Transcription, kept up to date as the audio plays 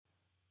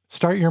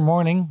Start your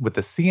morning with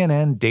the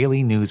CNN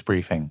Daily News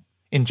Briefing.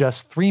 In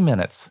just 3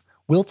 minutes,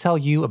 we'll tell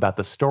you about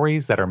the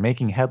stories that are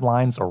making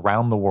headlines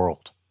around the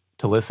world.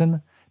 To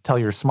listen, tell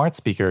your smart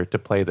speaker to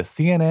play the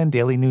CNN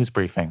Daily News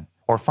Briefing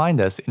or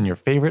find us in your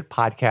favorite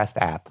podcast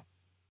app.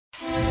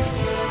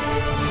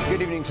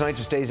 Good evening. Tonight,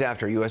 just days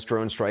after a U.S.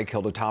 drone strike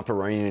killed a top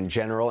Iranian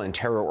general and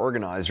terror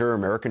organizer,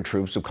 American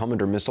troops who come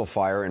under missile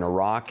fire in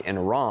Iraq and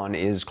Iran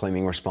is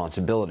claiming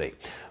responsibility.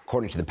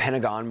 According to the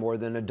Pentagon, more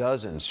than a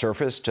dozen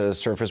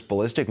surface-to-surface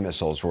ballistic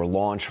missiles were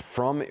launched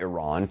from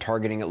Iran,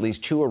 targeting at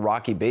least 2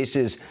 Iraqi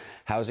bases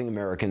housing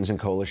Americans and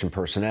coalition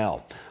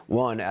personnel.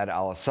 One at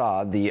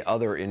al-Assad, the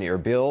other in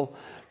Erbil.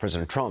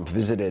 President Trump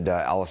visited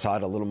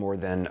al-Assad a little more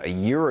than a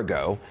year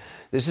ago.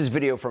 This is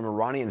video from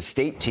Iranian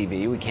state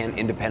TV. We can't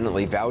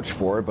independently vouch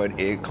for it, but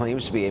it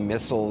claims to be a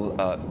missile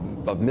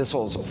of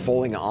missiles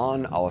falling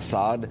on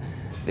al-Assad.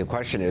 The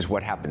question is,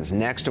 what happens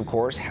next? Of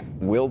course,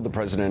 will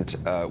President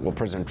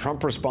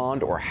Trump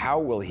respond, or how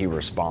will he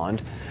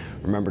respond?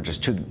 Remember,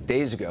 just 2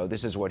 days ago,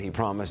 this is what he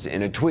promised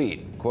in a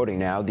tweet. Quoting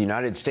now, "The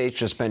United States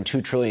just spent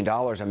 $2 trillion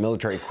on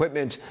military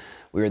equipment.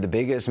 We are the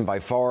biggest and by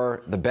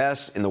far the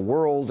best in the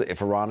world.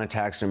 If Iran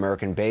attacks an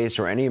American base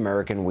or any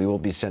American, we will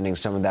be sending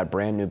some of that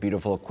brand new,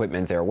 beautiful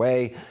equipment their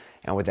way,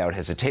 and without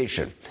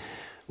hesitation."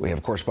 We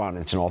have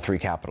correspondents in all 3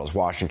 capitals,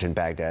 Washington,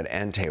 Baghdad,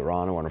 and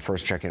Tehran. I want to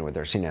first check in with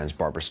our CNN's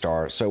Barbara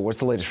Starr. So what's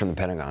the latest from the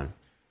Pentagon?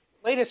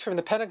 Latest from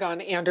the Pentagon,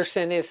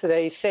 Anderson, is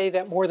they say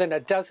that more than a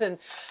dozen,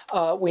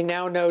 we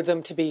now know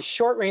them to be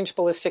short-range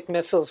ballistic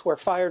missiles, were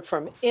fired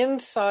from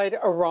inside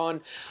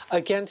Iran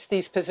against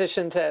these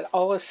positions at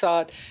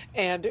al-Assad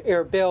and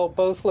Erbil,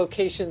 both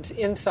locations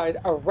inside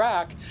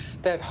Iraq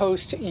that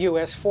host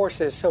U.S.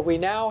 forces. So we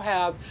now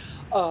have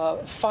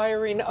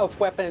firing of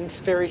weapons,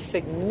 very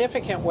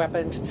significant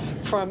weapons,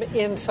 from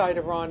inside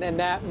Iran, and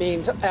that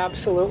means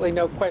absolutely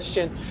no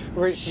question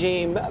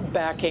regime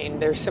backing.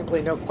 There's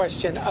simply no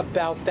question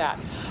about that.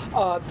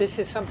 This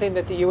is something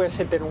that the U.S.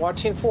 had been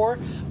watching for.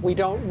 We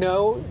don't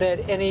know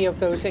that any of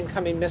those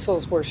incoming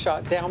missiles were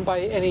shot down by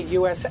any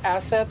U.S.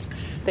 assets.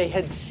 They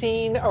had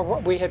seen,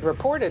 we had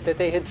reported that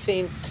they had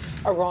seen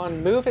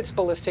Iran move its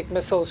ballistic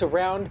missiles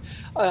around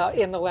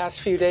in the last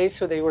few days,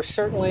 so they were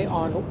certainly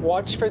on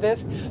watch for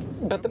this.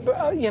 But,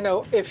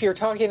 if you're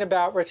talking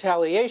about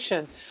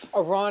retaliation,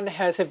 Iran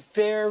has a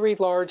very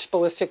large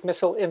ballistic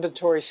missile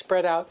inventory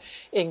spread out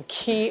in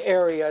key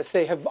areas.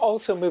 They have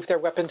also moved their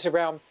weapons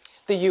around.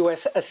 The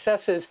U.S.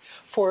 assesses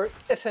for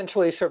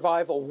essentially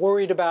survival,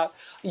 worried about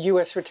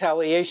U.S.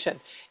 retaliation.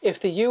 If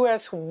the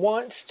U.S.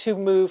 wants to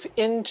move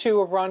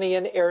into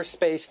Iranian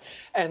airspace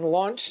and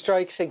launch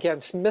strikes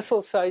against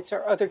missile sites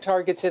or other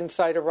targets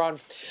inside Iran,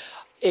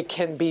 it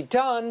can be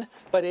done,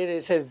 but it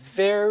is a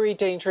very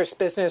dangerous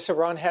business.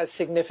 Iran has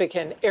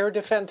significant air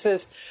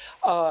defenses.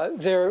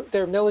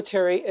 Their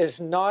military is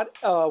not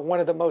one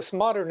of the most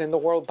modern in the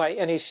world by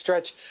any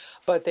stretch,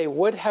 but they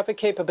would have a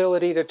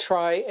capability to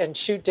try and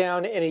shoot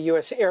down any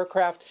U.S.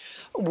 aircraft.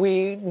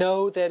 We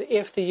know that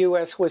if the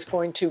U.S. was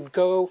going to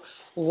go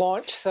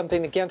launch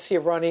something against the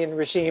Iranian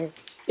regime,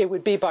 it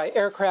would be by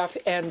aircraft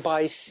and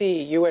by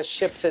sea, U.S.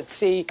 ships at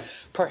sea,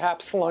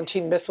 perhaps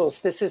launching missiles.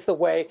 This is the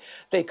way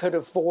they could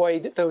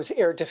avoid those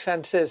air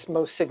defenses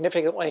most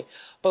significantly.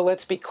 But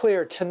let's be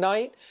clear,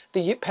 tonight,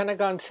 the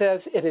Pentagon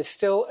says it is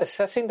still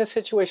assessing the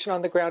situation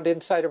on the ground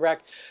inside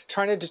Iraq,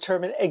 trying to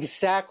determine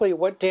exactly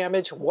what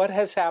damage, what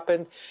has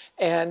happened,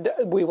 and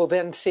we will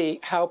then see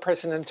how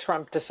President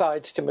Trump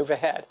decides to move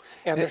ahead.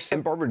 Anderson?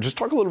 And Barbara, just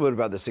talk a little bit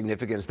about the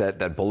significance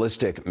that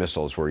ballistic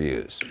missiles were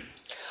used.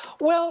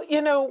 Well,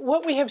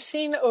 what we have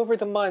seen over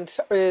the months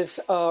is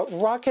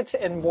rockets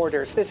and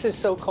mortars. This is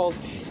so-called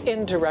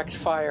indirect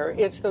fire.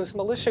 It's those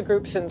militia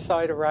groups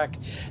inside Iraq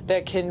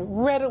that can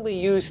readily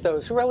use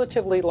those,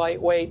 relatively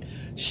lightweight,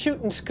 shoot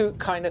and scoot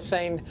kind of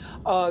thing.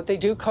 They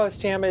do cause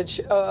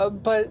damage,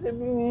 but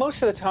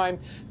most of the time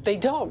they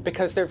don't,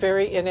 because they're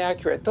very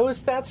inaccurate.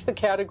 That's the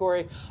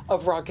category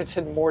of rockets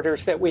and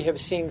mortars that we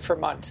have seen for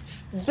months.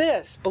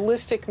 This,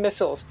 ballistic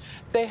missiles,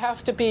 they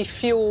have to be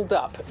fueled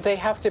up. They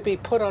have to be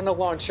put on a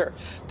launcher.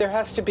 There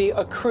has to be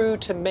a crew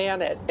to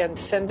man it and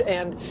send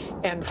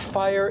and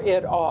fire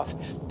it off.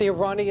 The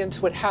Iranians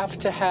would have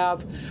to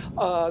have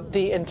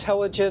the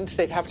intelligence.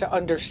 They'd have to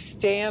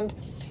understand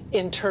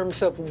in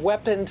terms of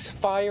weapons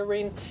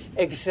firing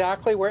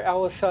exactly where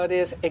al-Assad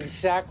is,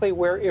 exactly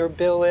where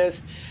Erbil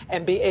is,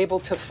 and be able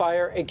to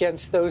fire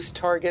against those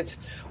targets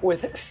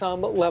with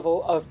some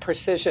level of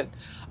precision.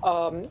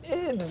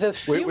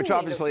 Which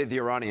obviously the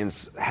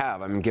Iranians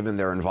have. I mean, given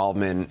their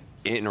involvement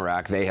in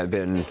Iraq, they have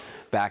been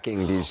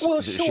backing these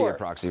Shia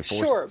proxy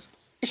forces.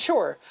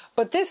 Sure.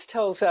 But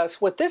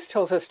what this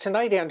tells us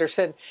tonight,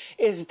 Anderson,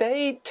 is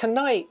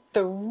tonight,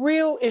 the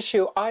real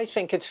issue, I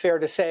think it's fair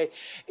to say,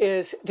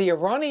 is the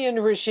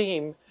Iranian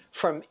regime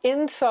from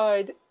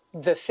inside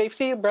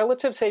the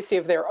relative safety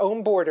of their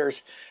own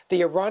borders.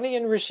 The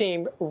Iranian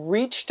regime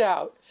reached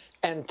out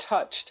and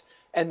touched,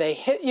 and they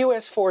hit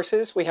U.S.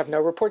 forces. We have no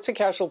reports of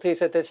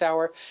casualties at this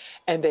hour.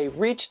 And they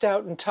reached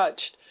out and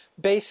touched,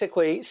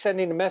 basically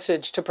sending a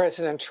message to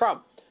President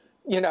Trump.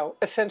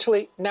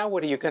 essentially, now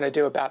what are you going to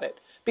do about it?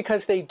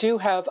 Because they do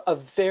have a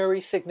very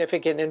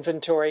significant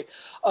inventory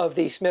of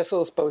these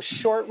missiles, both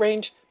short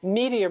range,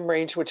 medium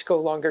range, which go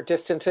longer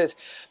distances.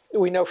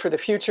 We know for the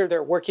future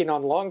they're working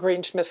on long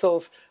range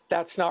missiles.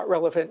 That's not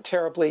relevant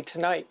terribly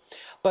tonight.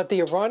 But the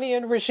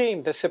Iranian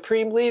regime, the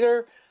supreme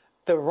leader,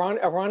 the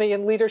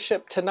Iranian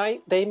leadership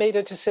tonight, they made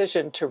a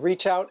decision to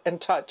reach out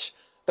and touch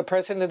the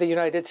President of the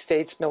United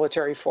States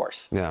military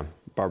force. Yeah.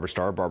 Barbara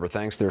Starr. Barbara,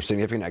 thanks. There's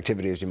significant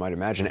activity, as you might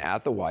imagine,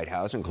 at the White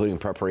House, including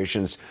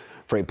preparations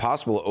for a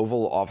possible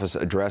Oval Office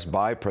address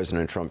by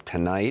President Trump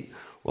tonight.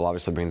 We'll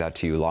obviously bring that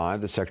to you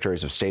live. The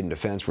Secretaries of State and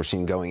Defense were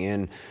seen going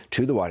in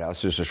to the White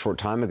House just a short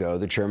time ago.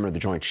 The chairman of the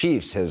Joint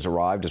Chiefs has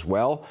arrived as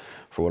well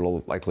for what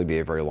will likely be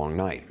a very long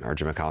night. Our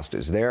Jim Acosta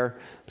is there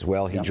as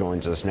well. He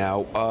joins us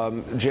now.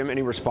 Jim,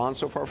 any response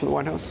so far from the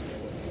White House?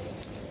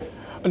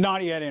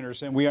 Not yet,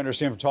 Anderson. We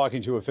understand from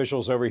talking to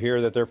officials over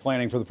here that they're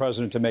planning for the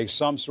president to make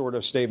some sort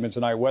of statement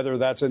tonight, whether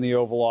that's in the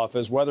Oval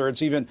Office, whether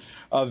it's even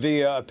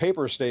via a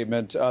paper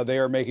statement. They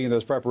are making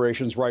those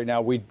preparations right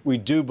now. We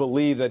do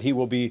believe that he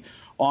will be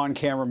on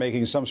camera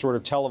making some sort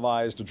of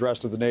televised address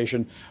to the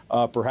nation,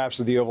 perhaps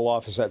at the Oval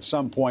Office at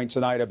some point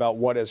tonight about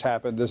what has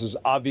happened. This is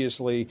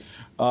obviously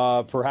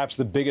perhaps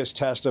the biggest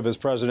test of his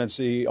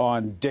presidency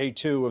on day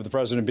 2 of the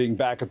president being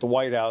back at the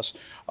White House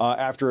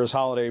after his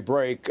holiday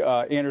break.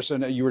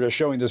 Anderson, you were just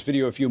showing this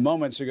video a few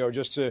moments ago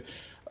just to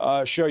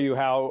show you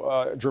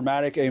how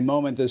dramatic a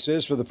moment this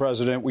is for the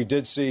president. We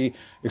did see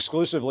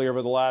exclusively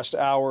over the last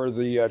hour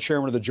the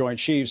chairman of the Joint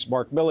Chiefs,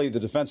 Mark Milley, the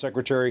defense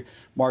secretary,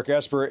 Mark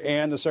Esper,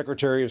 and the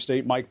Secretary of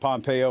State, Mike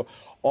Pompeo,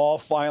 all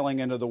filing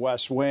into the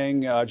West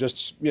Wing,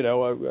 just,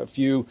 a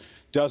few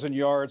dozen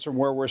yards from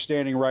where we're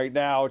standing right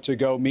now to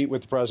go meet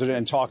with the president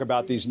and talk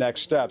about these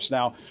next steps.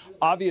 Now,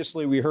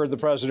 obviously, we heard the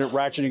president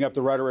ratcheting up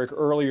the rhetoric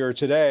earlier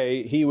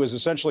today. He was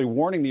essentially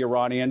warning the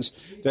Iranians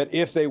that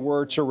if they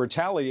were to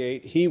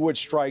retaliate, he would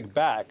strike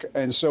back.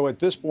 And so at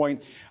this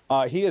point,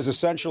 he has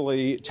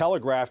essentially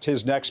telegraphed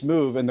his next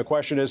move. And the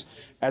question is,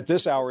 at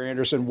this hour,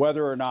 Anderson,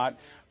 whether or not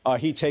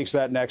he takes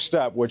that next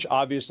step, which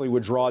obviously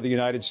would draw the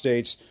United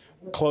States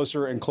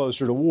closer and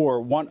closer to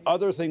war. One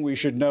other thing we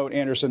should note,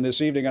 Anderson,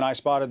 this evening, and I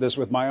spotted this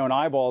with my own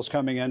eyeballs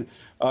coming in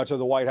to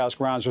the White House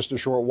grounds just a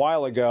short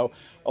while ago,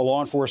 a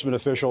law enforcement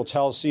official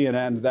tells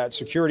CNN that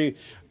security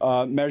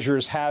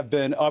measures have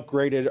been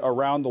upgraded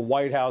around the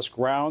White House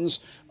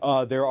grounds.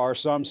 There are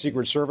some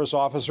Secret Service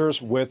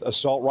officers with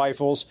assault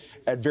rifles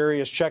at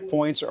various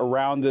checkpoints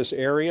around this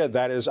area.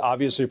 That is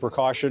obviously a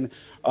precaution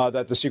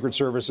that the Secret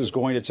Service is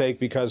going to take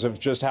because of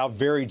just how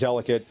very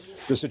delicate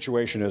the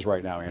situation is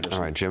right now, Anderson.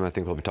 All right, Jim, I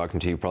think we'll be talking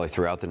to you probably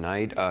throughout the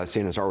night.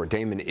 CNN's Arwa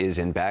Damon is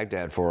in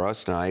Baghdad for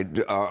us tonight.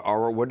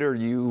 Arwa, what are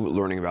you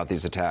learning about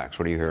these attacks?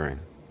 What are you hearing?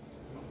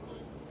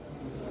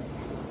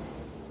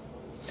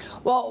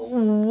 Well,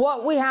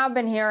 what we have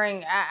been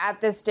hearing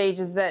at this stage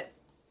is that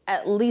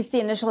at least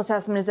the initial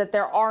assessment is that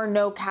there are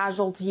no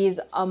casualties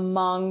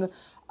among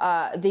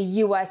the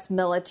U.S.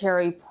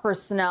 military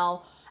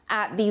personnel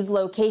at these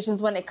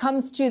locations when it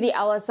comes to the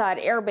Al Asad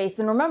Air Base.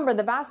 And remember,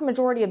 the vast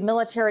majority of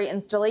military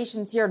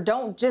installations here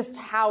don't just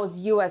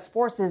house U.S.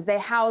 forces. They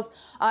house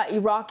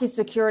Iraqi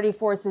security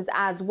forces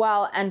as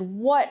well. And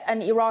what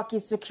an Iraqi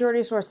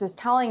security source is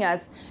telling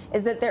us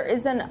is that there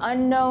is an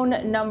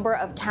unknown number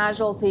of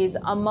casualties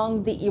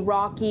among the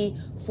Iraqi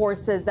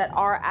forces that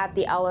are at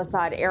the Al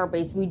Asad Air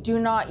Base. We do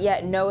not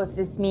yet know if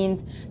this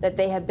means that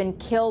they have been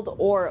killed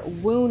or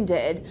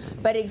wounded,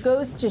 but it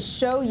goes to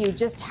show you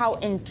just how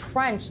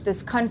entrenched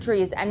this country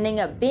is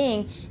ending up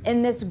being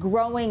in this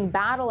growing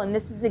battle. And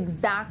this is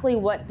exactly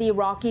what the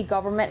Iraqi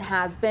government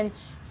has been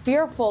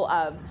fearful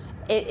of.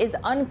 It is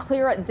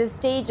unclear at this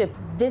stage if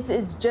this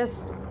is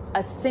just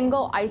a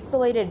single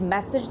isolated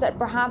message that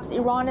perhaps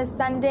Iran is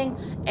sending,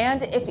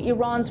 and if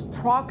Iran's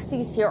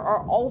proxies here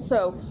are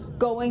also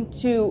going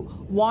to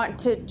want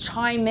to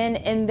chime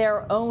in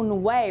their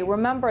own way.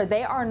 Remember,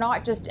 they are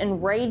not just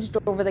enraged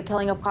over the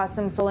killing of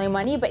Qasem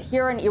Soleimani, but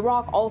here in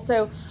Iraq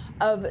also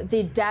of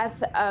the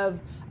death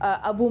of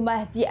Abu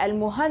Mahdi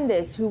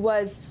al-Muhandis, who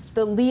was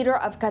the leader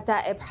of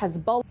Kata'ib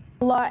Hezbollah,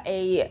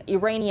 a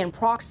Iranian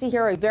proxy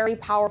here, a very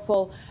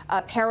powerful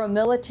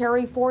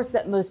paramilitary force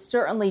that most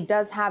certainly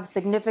does have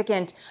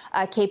significant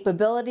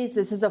capabilities.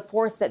 This is a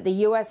force that the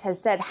U.S.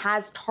 has said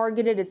has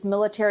targeted its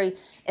military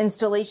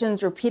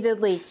installations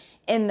repeatedly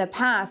in the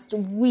past.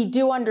 We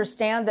do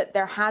understand that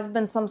there has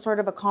been some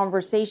sort of a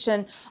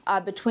conversation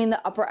between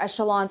the upper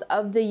echelons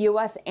of the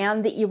U.S.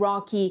 and the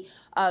Iraqi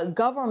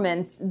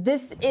governments.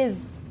 This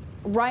is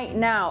right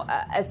now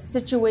a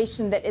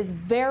situation that is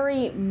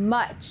very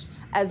much,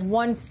 as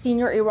one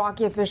senior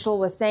Iraqi official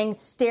was saying,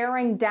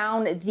 staring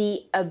down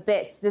the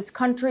abyss. This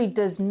country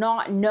does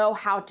not know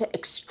how to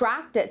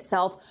extract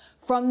itself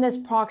from this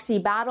proxy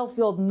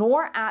battlefield,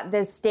 nor at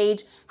this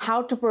stage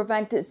how to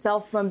prevent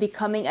itself from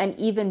becoming an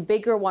even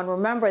bigger one.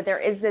 Remember, there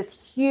is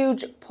this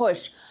huge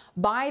push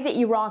by the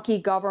Iraqi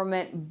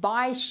government,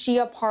 by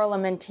Shia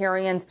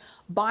parliamentarians,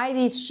 by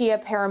these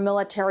Shia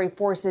paramilitary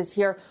forces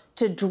here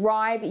to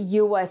drive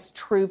U.S.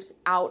 troops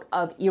out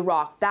of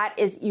Iraq. That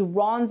is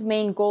Iran's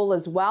main goal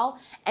as well,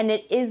 and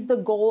it is the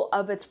goal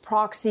of its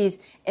proxies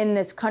in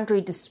this country,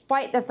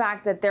 despite the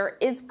fact that there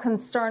is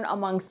concern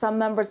among some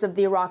members of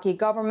the Iraqi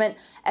government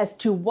as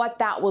to what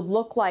that would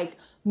look like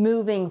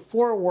moving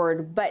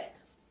forward. But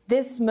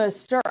this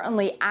most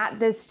certainly, at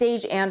this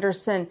stage,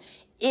 Anderson,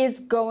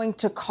 is going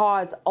to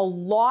cause a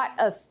lot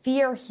of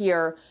fear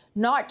here,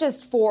 not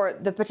just for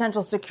the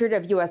potential security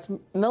of U.S.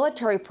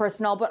 military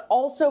personnel, but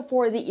also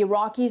for the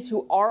Iraqis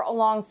who are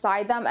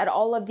alongside them at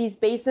all of these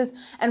bases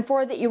and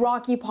for the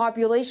Iraqi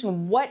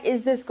population. What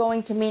is this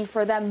going to mean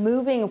for them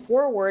moving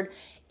forward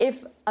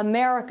if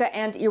America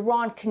and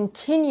Iran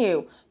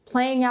continue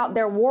playing out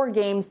their war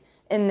games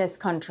in this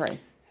country?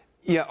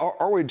 Yeah,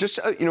 are we just,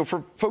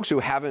 for folks who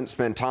haven't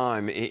spent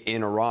time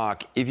in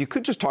Iraq, if you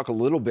could just talk a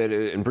little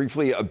bit and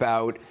briefly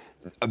about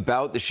the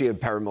Shia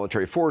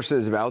paramilitary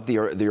forces, about the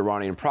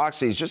Iranian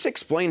proxies, just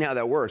explain how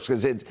that works,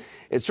 because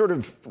it's sort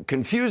of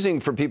confusing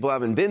for people who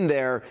haven't been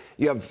there.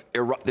 You have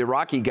the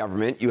Iraqi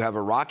government, you have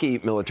Iraqi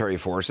military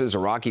forces,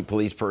 Iraqi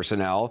police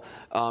personnel,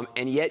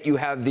 and yet you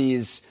have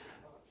these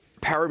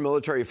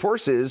paramilitary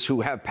forces who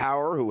have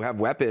power, who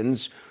have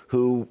weapons,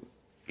 who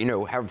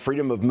have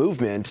freedom of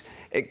movement.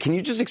 Can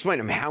you just explain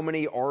them? How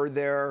many are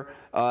there,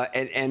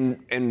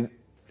 and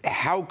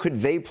how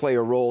could they play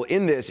a role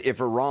in this if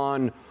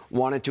Iran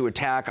wanted to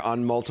attack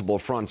on multiple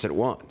fronts at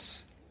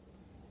once?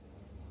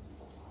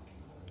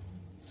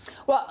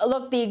 Well,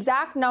 look, the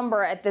exact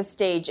number at this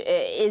stage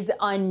is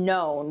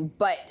unknown,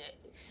 but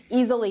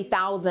easily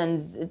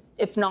thousands,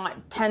 if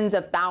not tens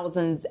of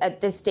thousands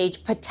at this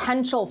stage,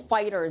 potential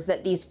fighters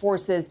that these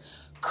forces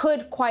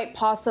could quite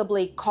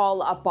possibly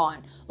call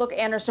upon. Look,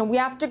 Anderson, we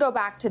have to go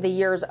back to the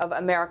years of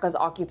America's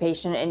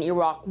occupation in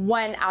Iraq,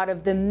 when out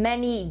of the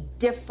many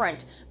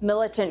different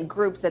militant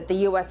groups that the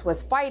U.S.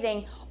 was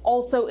fighting,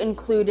 also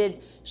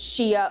included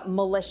Shia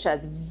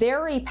militias,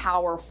 very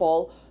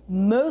powerful,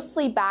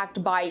 mostly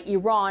backed by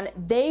Iran.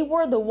 They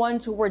were the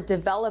ones who were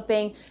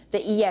developing the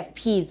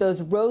EFPs,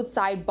 those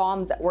roadside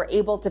bombs that were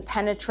able to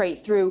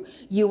penetrate through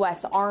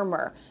U.S.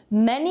 armor.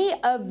 Many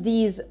of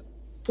these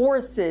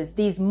forces,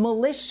 these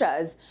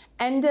militias,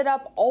 ended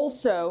up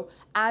also,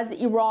 as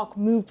Iraq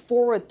moved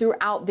forward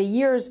throughout the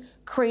years,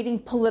 creating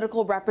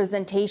political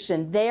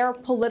representation. Their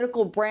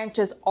political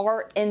branches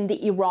are in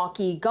the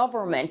Iraqi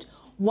government.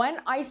 When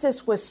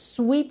ISIS was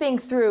sweeping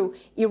through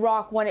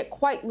Iraq, when it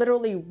quite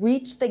literally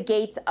reached the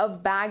gates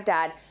of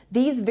Baghdad,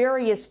 these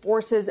various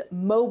forces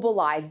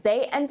mobilized.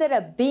 They ended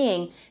up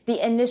being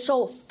the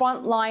initial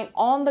frontline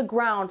on the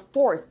ground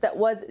force that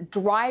was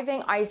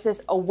driving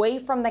ISIS away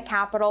from the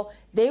capital.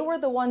 They were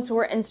the ones who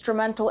were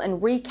instrumental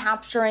in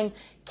recapturing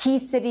key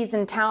cities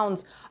and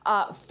towns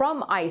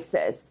from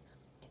ISIS.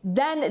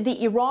 Then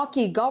the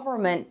Iraqi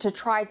government, to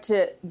try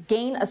to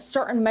gain a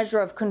certain measure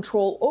of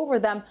control over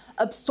them,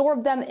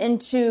 absorbed them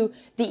into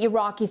the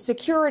Iraqi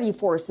security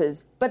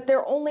forces. But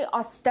they're only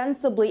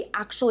ostensibly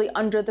actually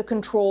under the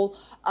control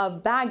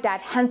of Baghdad,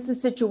 hence the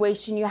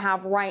situation you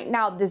have right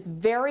now, this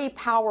very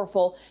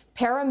powerful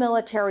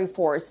paramilitary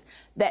force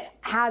that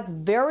has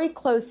very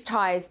close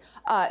ties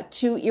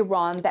to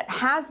Iran, that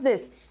has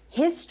this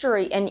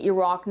history in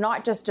Iraq,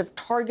 not just of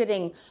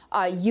targeting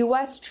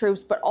U.S.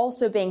 troops, but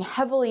also being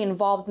heavily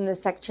involved in the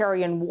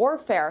sectarian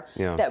warfare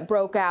that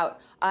broke out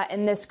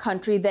in this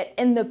country, that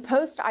in the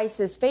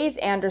post-ISIS phase,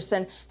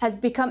 Anderson, has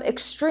become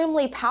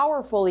extremely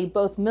powerful,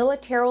 both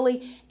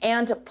militarily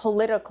and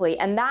politically.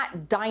 And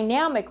that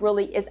dynamic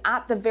really is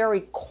at the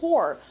very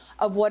core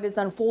of what is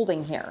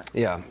unfolding here.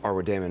 Yeah,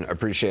 Arwa Damon,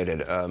 appreciate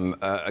it.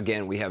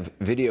 Again, we have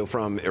video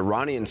from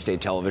Iranian state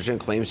television,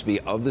 claims to be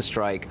of the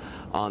strike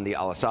on the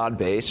Al-Assad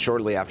base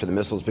shortly after the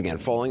missiles began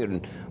falling,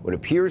 and what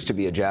appears to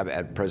be a jab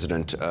at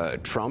President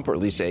Trump, or at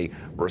least a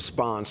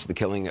response to the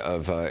killing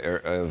of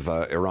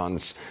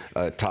Iran's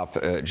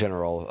top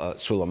general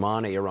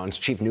Soleimani. Iran's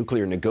chief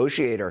nuclear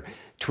negotiator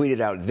tweeted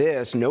out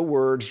this: no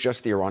words,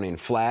 just the Iranian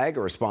flag,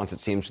 a response, it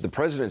seems, to the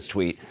president's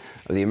tweet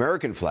of the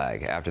American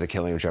flag after the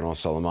killing of General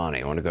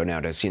Soleimani. I want to go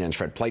now to CNN's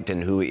Fred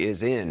Pleighton, who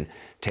is in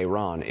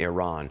Tehran,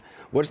 Iran.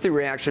 What's the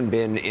reaction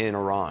been in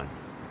Iran?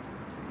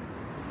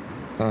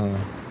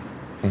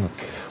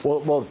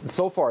 Well,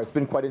 so far it's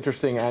been quite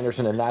interesting,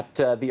 Anderson, in that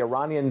the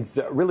Iranians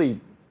really,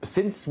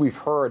 since we've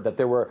heard that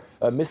there were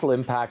missile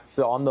impacts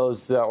on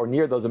those or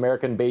near those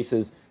American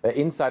bases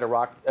inside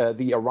Iraq,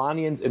 the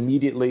Iranians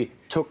immediately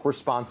took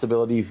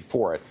responsibility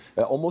for it.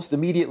 Almost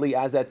immediately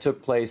as that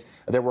took place,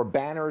 there were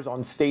banners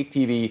on state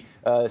TV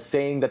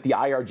saying that the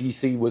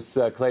IRGC was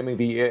claiming,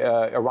 the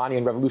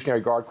Iranian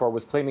Revolutionary Guard Corps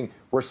was claiming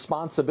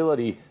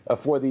responsibility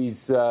for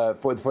these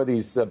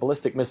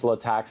ballistic missile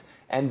attacks.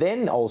 And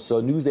then also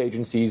news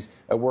agencies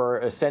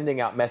were sending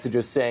out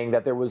messages saying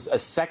that there was a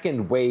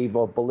second wave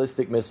of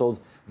ballistic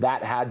missiles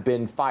that had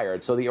been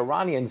fired. So the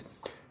Iranians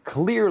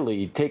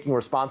clearly taking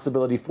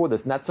responsibility for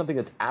this. And that's something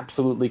that's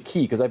absolutely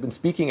key, because I've been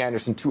speaking,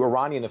 Anderson, to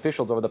Iranian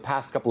officials over the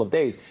past couple of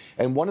days.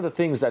 And one of the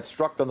things that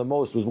struck them the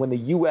most was when the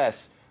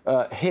U.S.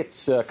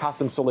 hits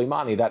Qasem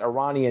Soleimani, that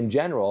Iranian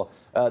general,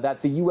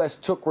 that the U.S.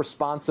 took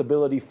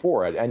responsibility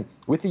for it. And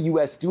with the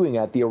U.S. doing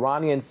that, the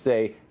Iranians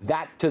say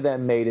that to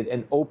them made it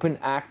an open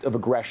act of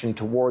aggression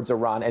towards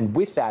Iran. And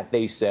with that,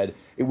 they said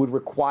it would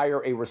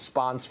require a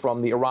response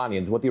from the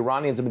Iranians. What the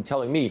Iranians have been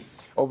telling me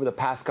over the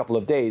past couple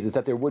of days is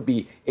that there would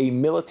be a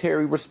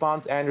military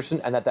response,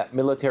 Anderson, and that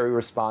military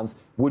response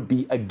would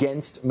be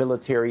against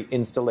military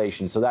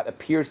installations. So that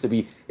appears to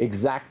be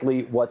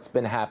exactly what's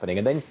been happening.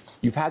 And then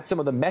you've had some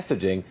of the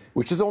messaging,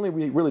 which is only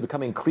really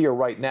becoming clear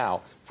right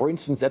now. For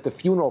instance, at the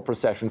funeral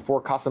procession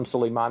for Qasem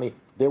Soleimani,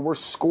 there were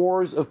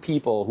scores of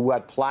people who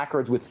had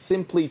placards with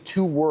simply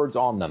two words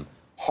on them: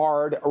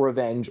 hard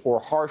revenge or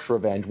harsh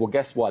revenge. Well,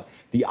 guess what?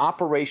 The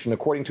operation,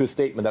 according to a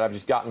statement that I've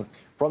just gotten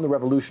from the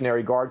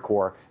Revolutionary Guard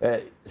Corps,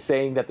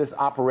 saying that this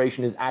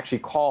operation is actually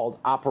called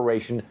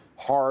Operation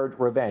Hard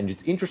Revenge.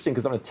 It's interesting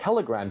because on a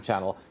Telegram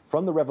channel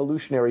from the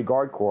Revolutionary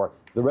Guard Corps,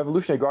 the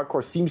Revolutionary Guard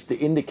Corps seems to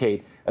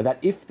indicate that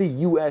if the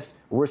U.S.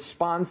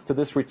 responds to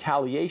this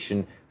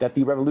retaliation, that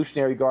the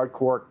Revolutionary Guard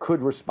Corps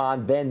could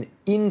respond then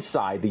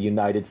inside the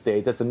United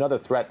States. That's another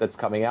threat that's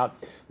coming out.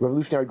 The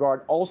Revolutionary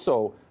Guard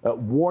also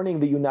warning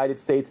the United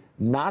States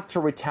not to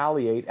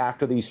retaliate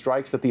after these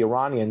strikes that the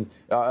Iranians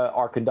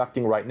are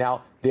conducting right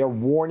now. They're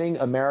warning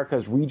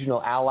America's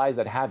regional allies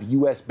that have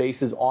U.S.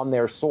 bases on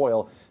their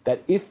soil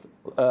that if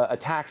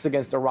attacks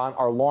against Iran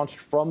are launched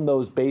from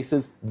those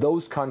bases,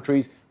 those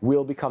countries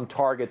will become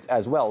targets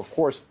as well. Of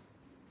course,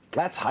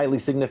 that's highly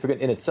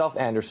significant in itself,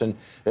 Anderson,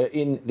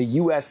 in the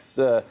U.S.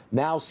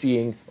 Now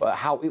seeing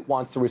how it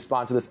wants to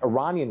respond to this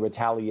Iranian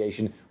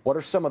retaliation. What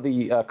are some of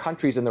the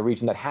countries in the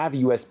region that have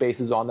U.S.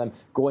 bases on them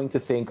going to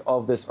think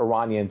of this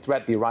Iranian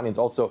threat? The Iranians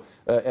also,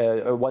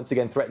 once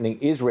again, threatening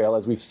Israel,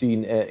 as we've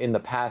seen in the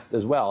past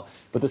as well.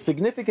 But the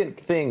significant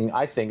thing,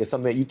 I think, is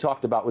something that you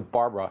talked about with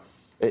Barbara,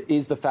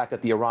 is the fact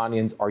that the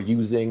Iranians are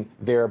using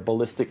their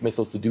ballistic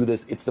missiles to do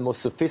this. It's the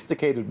most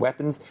sophisticated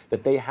weapons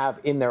that they have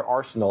in their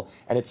arsenal.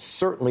 And it's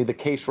certainly the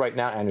case right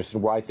now,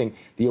 Anderson, where I think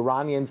the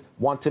Iranians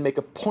want to make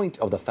a point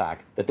of the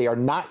fact that they are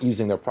not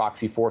using their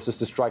proxy forces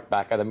to strike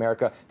back at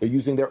America. They're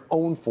using their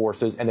own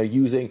forces, and they're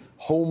using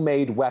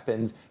homemade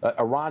weapons,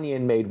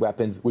 Iranian-made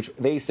weapons, which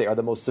they say are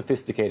the most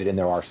sophisticated in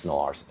their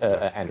arsenal,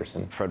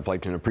 Anderson. Fred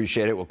Blaketon,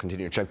 appreciate it. We'll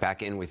continue to check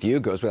back in with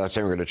you. Goes without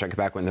saying, we're going to check it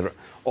back with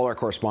all our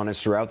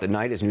correspondents throughout the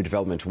night as new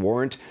developments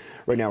warrant.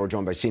 Right now, we're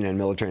joined by CNN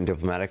military and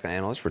diplomatic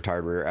analyst,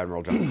 retired Rear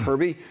Admiral John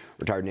Kirby,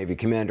 retired Navy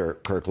Commander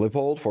Kirk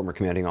Lippold, former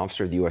commanding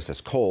officer of the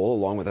USS Cole,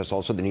 along with us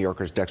also the New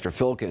Yorker's Dexter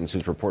Filkins,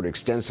 who's reported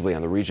extensively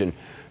on the region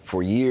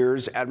for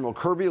years. Admiral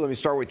Kirby, let me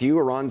start with you.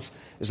 Iran's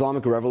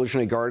Islamic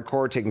Revolutionary Guard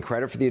Corps taking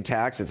credit for the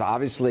attacks. It's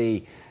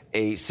obviously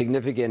a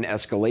significant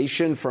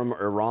escalation from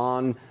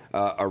Iran,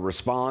 a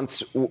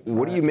response.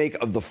 What do you make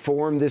of the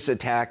form this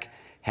attack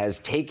has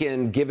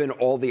taken, given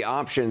all the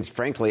options,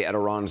 frankly, at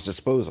Iran's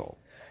disposal?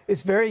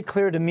 It's very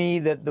clear to me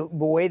that the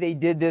way they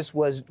did this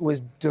was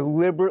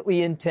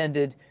deliberately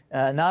intended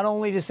not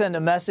only to send a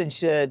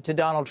message to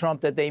Donald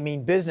Trump that they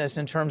mean business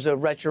in terms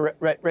of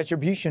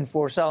retribution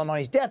for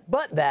Soleimani's death,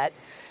 but that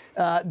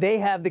they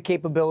have the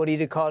capability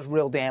to cause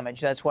real damage.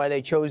 That's why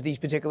they chose these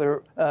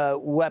particular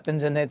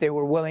weapons, and that they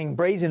were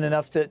brazen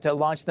enough to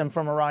launch them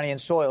from Iranian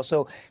soil.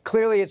 So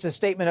clearly it's a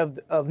statement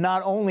of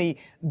not only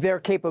their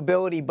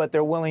capability, but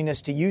their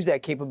willingness to use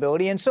that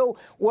capability. And so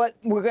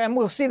and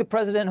we'll see the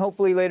president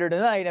hopefully later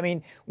tonight. I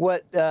mean,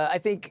 what I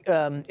think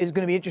is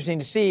going to be interesting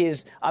to see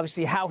is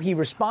obviously how he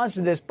responds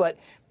to this, but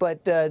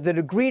the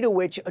degree to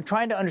which,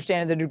 trying to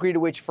understand the degree to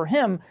which for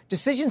him,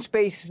 decision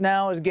space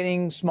now is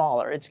getting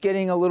smaller. It's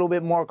getting a little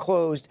bit more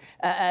closed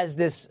as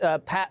this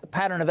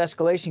pattern of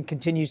escalation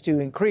continues to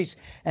increase.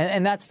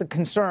 And that's the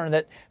concern,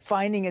 that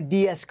finding a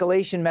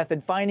de-escalation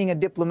method, finding a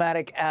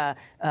diplomatic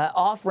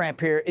off-ramp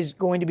here is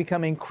going to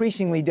become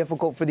increasingly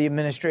difficult for the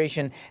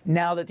administration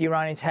now that the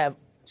Iranians have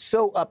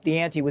so upped the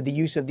ante with the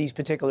use of these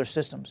particular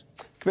systems.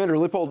 Commander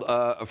Lippold,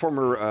 a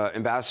former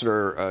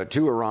ambassador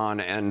to Iran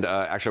and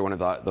actually one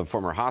of the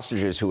former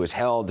hostages who was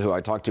held, who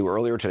I talked to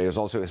earlier today, was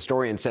also a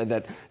historian, said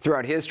that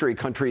throughout history,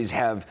 countries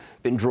have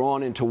been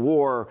drawn into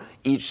war,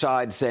 each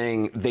side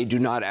saying they do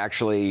not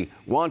actually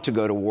want to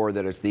go to war,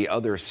 that it's the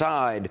other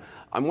side.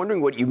 I'm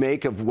wondering what you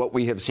make of what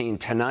we have seen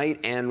tonight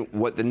and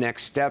what the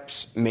next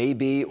steps may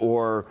be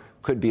or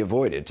could be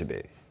avoided to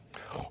be.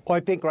 Well, I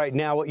think right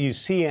now what you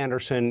see,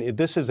 Anderson,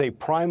 this is a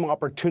prime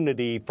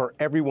opportunity for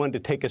everyone to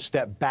take a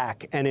step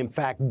back and, in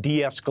fact,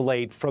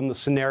 de-escalate from the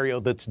scenario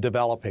that's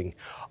developing.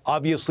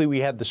 Obviously, we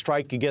had the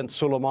strike against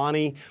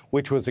Soleimani,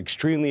 which was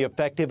extremely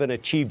effective and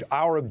achieved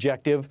our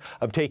objective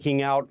of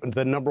taking out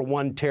the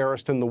 #1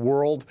 terrorist in the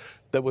world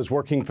that was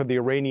working for the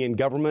Iranian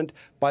government.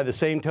 By the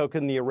same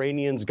token, the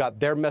Iranians got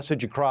their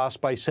message across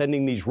by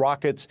sending these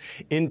rockets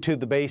into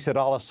the base at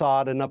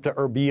Al-Assad and up to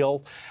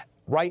Erbil.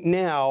 Right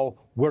now,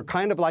 we're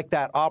kind of like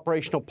that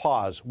operational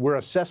pause. We're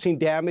assessing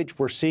damage.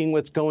 We're seeing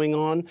what's going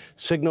on.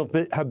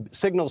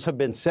 Signals have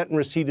been sent and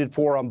received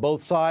for on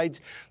both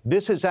sides.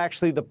 This is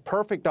actually the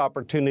perfect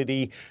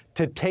opportunity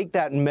to take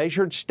that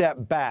measured step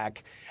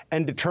back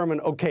and determine,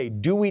 okay,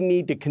 do we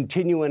need to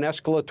continue an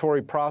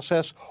escalatory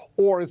process,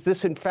 or is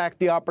this in fact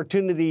the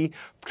opportunity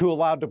to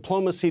allow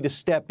diplomacy to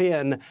step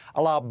in,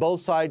 allow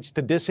both sides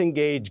to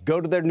disengage, go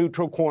to their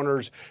neutral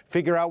corners,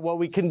 figure out what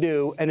we can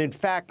do? And in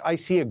fact, I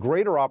see a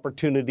greater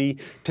opportunity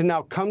to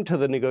now come to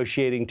the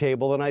negotiating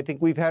table than I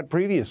think we've had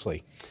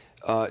previously.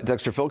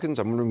 Dexter Filkins,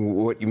 I'm wondering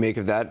what you make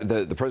of that.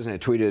 The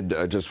president had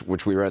tweeted,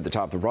 which we read at the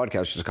top of the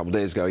broadcast just a couple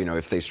days ago,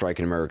 if they strike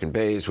an American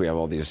base, we have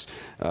all these,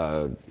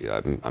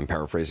 I'm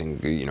paraphrasing,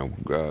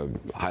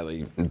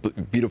 highly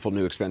beautiful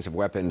new expensive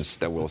weapons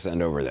that we'll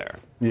send over there.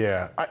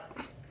 Yeah.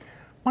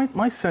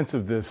 My sense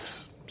of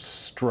this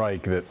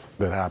strike that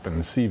happened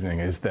this evening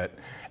is that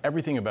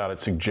everything about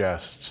it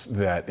suggests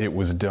that it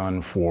was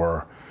done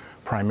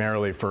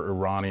primarily for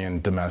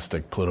Iranian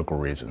domestic political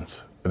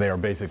reasons. They are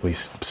basically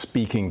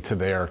speaking to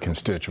their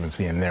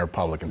constituency and their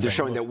public. And they're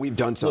showing that we've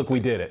done something. Look, we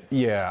did it.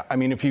 Yeah. I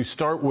mean, if you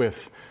start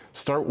with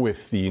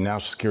the National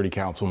Security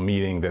Council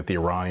meeting that the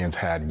Iranians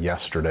had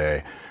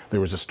yesterday,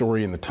 there was a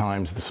story in the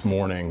Times this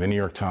morning, the New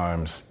York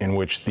Times, in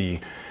which the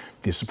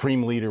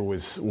Supreme Leader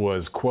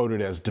was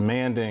quoted as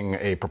demanding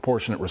a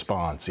proportionate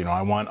response.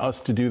 I want us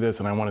to do this,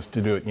 and I want us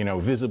to do it,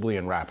 visibly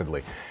and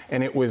rapidly.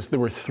 And there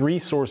were three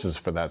sources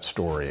for that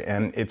story,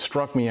 and it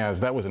struck me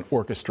as that was an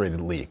orchestrated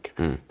leak.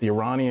 The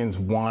Iranians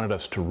wanted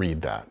us to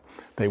read that.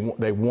 They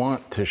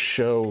want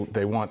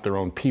their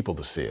own people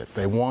to see it.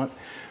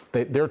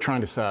 They're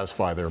trying to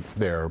satisfy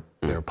their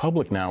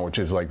public now, which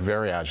is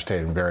very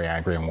agitated and very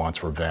angry and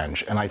wants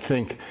revenge. And I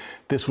think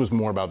this was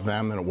more about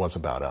them than it was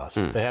about us.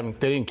 They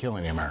didn't kill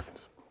any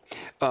Americans,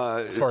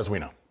 as far as we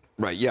know.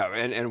 Right. Yeah.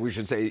 And we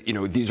should say,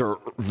 these are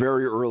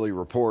very early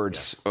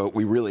reports. Yes.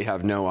 We really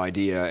have no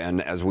idea.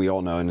 And as we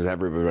all know, and as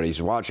everybody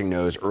who's watching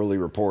knows, early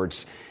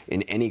reports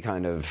in any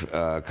kind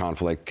of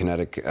conflict,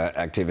 kinetic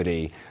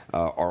activity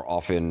are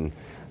often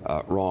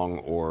wrong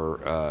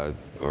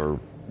or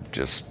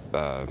just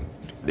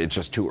it's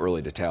just too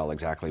early to tell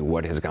exactly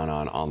what has gone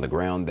on the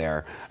ground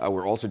there.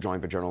 We're also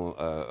joined by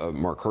General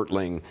Mark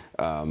Hertling,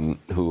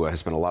 who has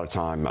spent a lot of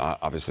time,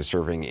 obviously,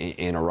 serving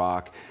in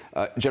Iraq.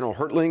 General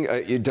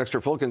Hertling,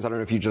 Dexter Filkins, I don't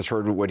know if you just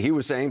heard what he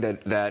was saying,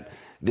 that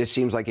this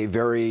seems like a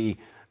very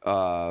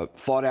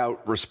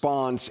thought-out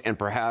response, and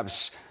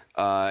perhaps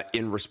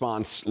in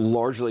response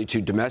largely to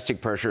domestic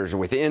pressures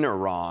within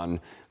Iran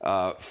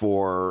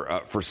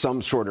for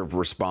some sort of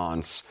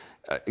response,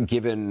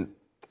 given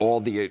all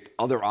the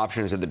other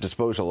options at the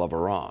disposal of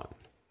Iran.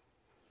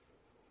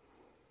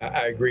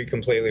 I agree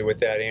completely with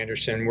that,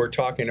 Anderson. We're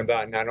talking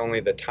about not only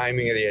the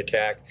timing of the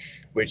attack,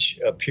 which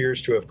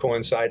appears to have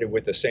coincided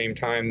with the same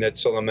time that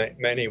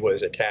Soleimani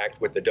was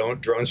attacked with the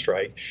drone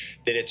strike,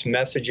 that it's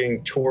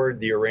messaging toward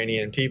the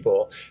Iranian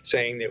people,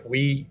 saying that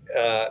we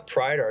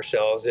pride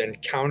ourselves in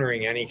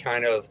countering any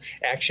kind of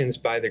actions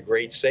by the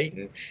great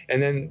Satan.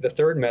 And then the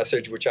third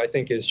message, which I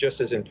think is just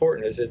as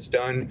important, is it's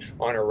done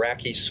on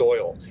Iraqi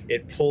soil.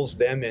 It pulls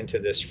them into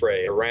this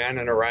fray. Iran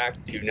and Iraq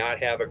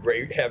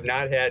have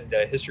not had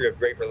a history of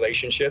great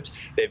relationships.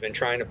 They've been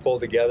trying to pull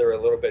together a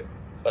little bit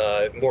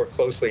more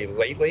closely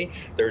lately.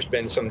 There's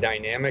been some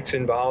dynamics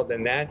involved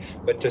in that,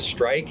 but to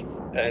strike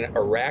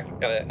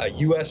a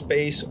U.S.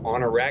 base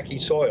on Iraqi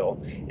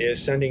soil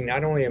is sending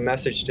not only a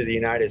message to the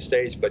United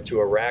States, but to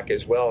Iraq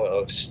as well,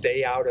 of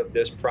stay out of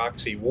this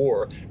proxy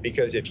war,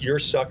 because if you're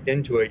sucked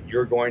into it,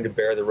 you're going to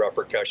bear the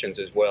repercussions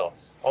as well.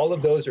 All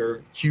of those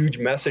are huge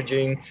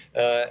messaging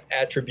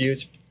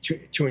attributes,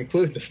 to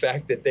include the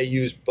fact that they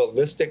use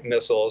ballistic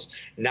missiles,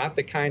 not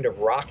the kind of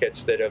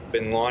rockets that have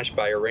been launched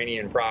by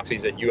Iranian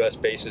proxies at U.S.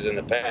 bases in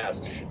the past.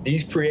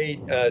 These create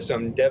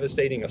some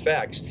devastating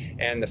effects,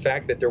 and the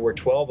fact that there were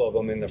 12 of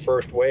them in the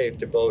first wave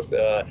to both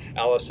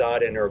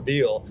Al-Assad and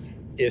Erbil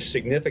is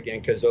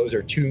significant, because those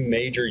are two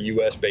major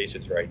U.S.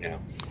 bases right now.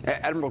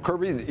 Admiral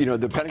Kirby,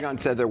 the Pentagon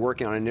said they're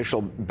working on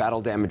initial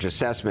battle damage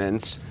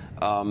assessments.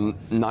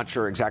 Not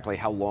sure exactly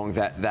how long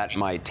that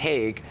might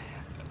take.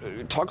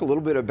 Talk a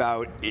little bit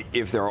about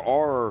if there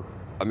are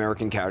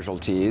American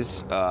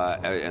casualties,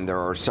 and there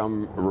are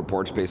some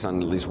reports based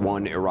on at least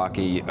one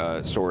Iraqi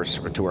source,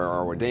 Tuar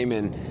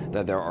Arwa-Damon,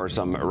 that there are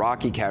some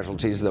Iraqi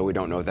casualties, though we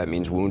don't know if that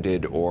means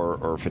wounded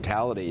or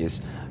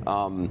fatalities.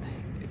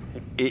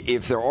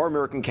 If there are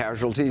American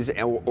casualties,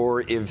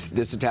 or if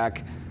this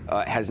attack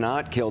has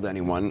not killed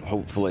anyone,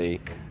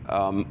 hopefully,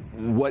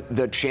 what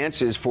the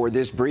chances for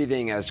this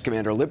breathing, as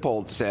Commander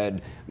Lippold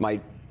said,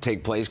 might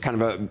take place,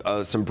 kind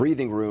of some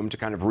breathing room to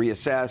kind of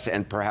reassess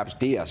and perhaps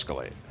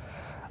de-escalate?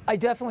 I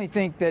definitely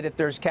think that if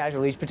there's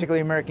casualties,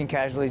 particularly American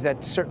casualties,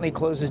 that certainly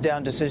closes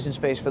down decision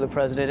space for the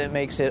president. It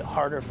makes it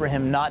harder for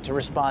him not to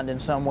respond in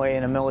some way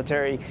in a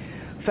military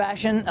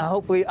fashion.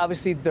 Hopefully,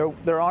 obviously,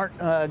 there aren't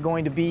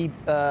going to be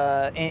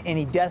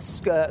any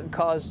deaths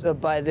caused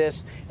by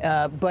this.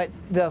 But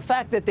the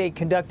fact that they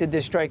conducted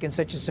this strike in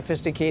such a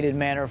sophisticated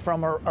manner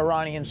from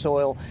Iranian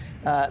soil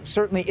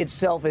certainly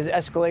itself is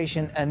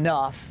escalation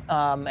enough.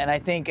 And I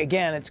think,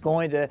 again, it's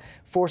going to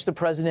force the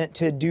president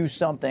to do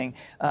something.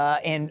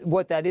 And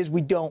what that is,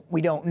 we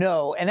don't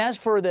know. And as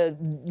for the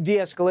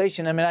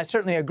de-escalation, I mean, I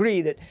certainly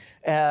agree that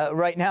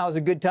right now is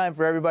a good time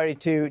for everybody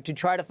to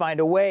try to find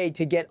a way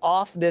to get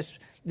off this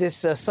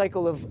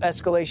cycle of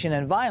escalation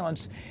and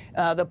violence.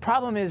 The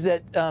problem is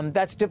that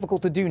that's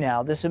difficult to do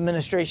now. This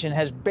administration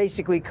has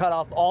basically cut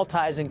off all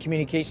ties and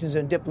communications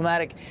and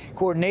diplomatic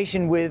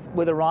coordination with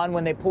Iran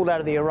when they pulled out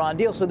of the Iran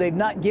deal. So they've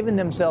not given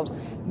themselves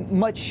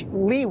much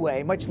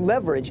leeway, much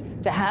leverage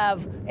to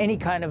have any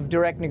kind of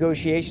direct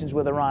negotiations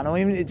with Iran.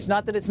 I mean, it's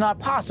not that it's not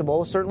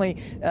possible. Certainly,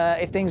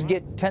 if things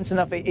get tense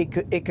enough, it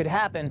could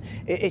happen.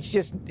 It's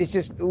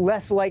just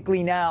less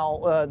likely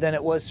now than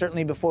it was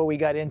certainly before we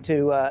got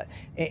into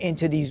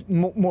these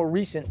more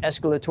recent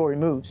escalatory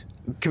moves.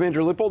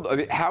 Commander Lippold, I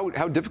mean,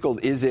 how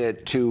difficult is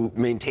it to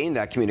maintain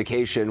that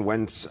communication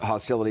once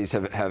hostilities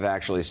have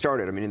actually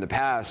started? I mean, in the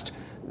past,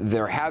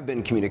 there have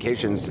been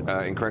communications,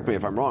 and correct me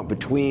if I'm wrong,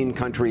 between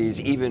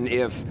countries, even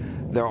if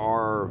there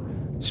are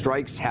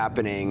strikes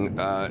happening,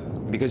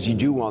 because you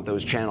do want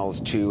those channels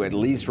to at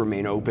least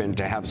remain open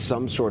to have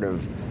some sort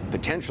of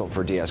potential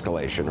for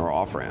de-escalation or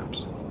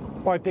off-ramps.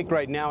 Well, I think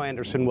right now,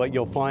 Anderson, what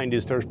you'll find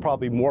is there's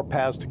probably more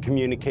paths to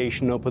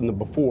communication open than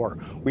before.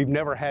 We've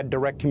never had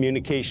direct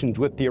communications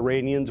with the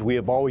Iranians. We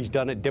have always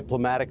done it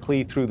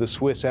diplomatically through the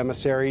Swiss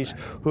emissaries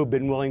who have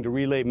been willing to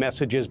relay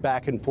messages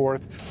back and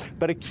forth.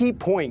 But a key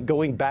point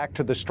going back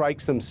to the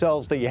strikes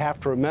themselves that you have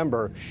to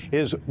remember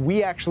is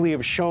we actually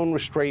have shown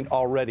restraint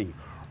already.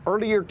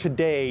 Earlier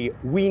today,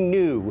 we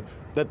knew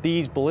that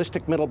these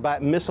ballistic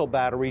missile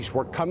batteries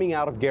were coming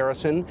out of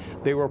garrison.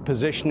 They were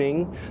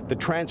positioning. The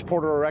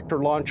transporter erector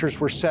launchers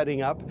were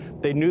setting up.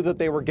 They knew that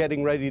they were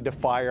getting ready to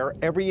fire.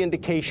 Every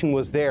indication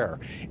was there.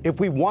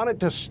 If we wanted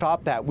to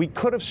stop that, we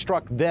could have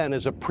struck then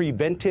as a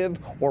preventive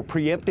or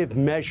preemptive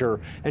measure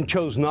and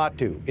chose not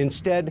to.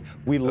 Instead,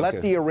 we let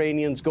the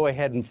Iranians go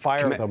ahead and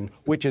fire them,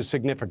 which is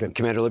significant.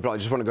 Commander Lippold, I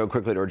just want to go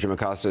quickly to Jim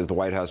Acosta at the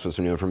White House with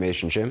some new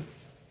information. Jim?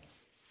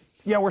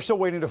 Yeah, we're still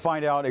waiting to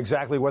find out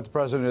exactly what the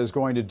president is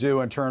going to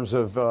do in terms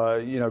of,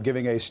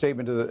 giving a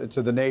statement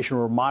to the nation.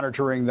 We're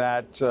monitoring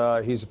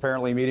that. He's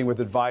apparently meeting with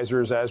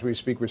advisors as we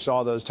speak. We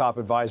saw those top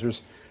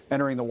advisors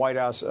entering the White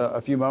House a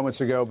few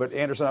moments ago. But,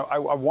 Anderson, I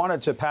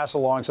wanted to pass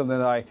along something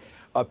that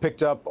I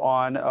picked up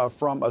on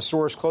from a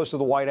source close to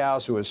the White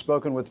House who has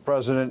spoken with the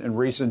president in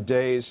recent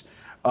days.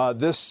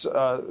 This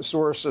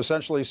source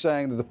essentially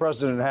saying that the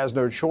president has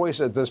no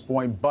choice at this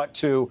point but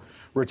to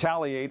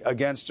retaliate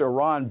against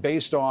Iran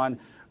based on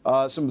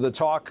some of the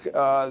talk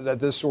that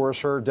this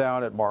source heard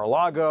down at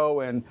Mar-a-Lago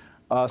and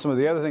some of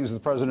the other things that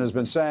the president has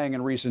been saying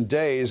in recent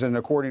days. And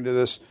according to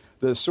this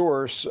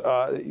source,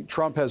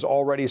 Trump has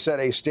already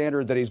set a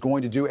standard that he's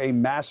going to do a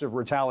massive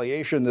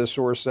retaliation, this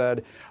source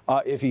said.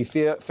 If he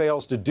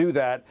fails to do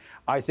that,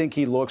 I think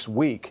he looks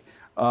weak.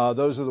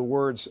 Those are the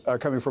words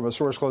coming from a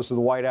source close to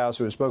the White House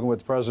who has spoken with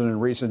the president in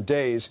recent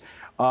days.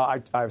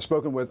 I've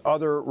spoken with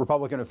other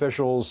Republican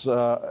officials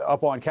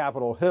up on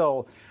Capitol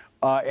Hill.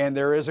 And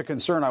there is a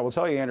concern, I will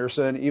tell you,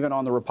 Anderson, even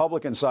on the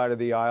Republican side of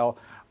the aisle,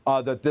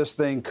 that this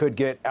thing could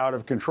get out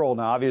of control.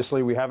 Now,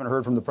 obviously, we haven't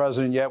heard from the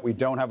president yet. We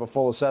don't have a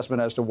full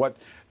assessment as to what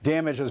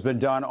damage has been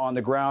done on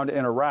the ground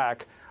in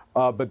Iraq.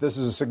 But this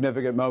is a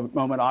significant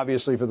moment,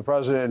 obviously, for the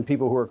president, and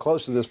people who are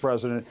close to this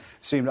president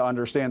seem to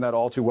understand that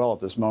all too well at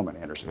this moment,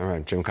 Anderson. All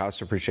right, Jim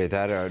Costa, appreciate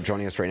that.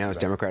 Joining us right now is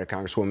Democratic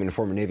Congresswoman and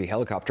former Navy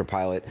helicopter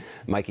pilot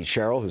Mikey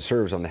Sherrill, who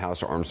serves on the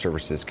House Armed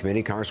Services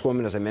Committee.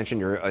 Congresswoman, as I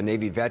mentioned, you're a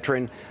Navy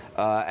veteran.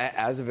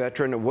 As a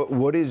veteran,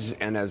 what is,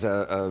 and as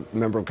a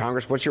member of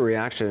Congress, what's your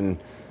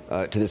reaction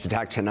to this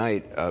attack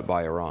tonight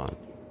by Iran?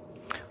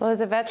 Well,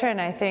 as a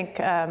veteran, I think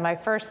my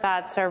first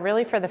thoughts are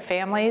really for the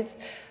families.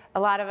 A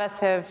lot of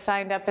us have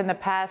signed up in the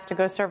past to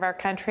go serve our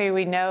country.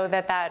 We know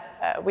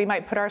that we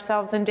might put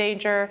ourselves in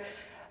danger,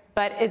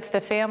 but it's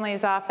the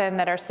families often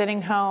that are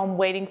sitting home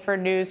waiting for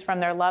news from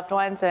their loved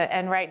ones.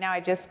 And right now, I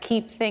just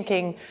keep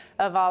thinking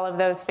of all of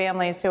those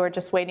families who are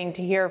just waiting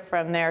to hear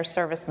from their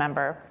service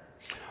member.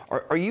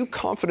 Are you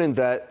confident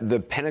that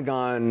the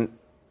Pentagon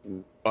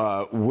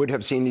would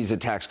have seen these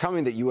attacks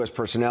coming, that U.S.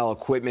 personnel,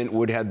 equipment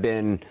would have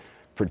been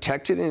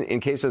protected in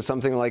case of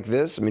something like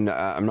this? I mean,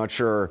 I'm not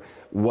sure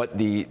what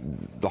the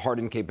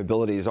hardened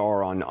capabilities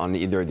are on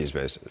either of these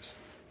bases.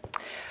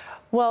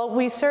 Well,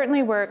 we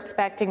certainly were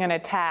expecting an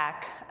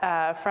attack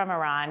from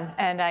Iran,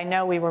 and I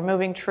know we were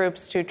moving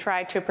troops to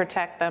try to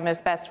protect them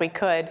as best we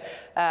could.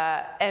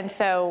 And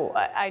so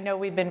I know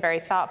we've been very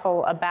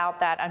thoughtful about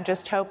that. I'm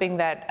just hoping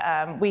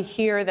that we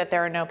hear that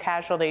there are no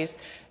casualties.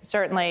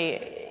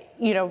 Certainly,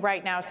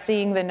 right now,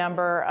 seeing the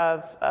number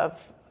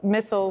of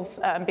missiles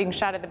being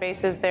shot at the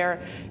bases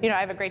there, I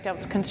have a great deal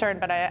of concern,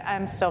 but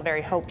I'm still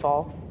very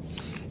hopeful.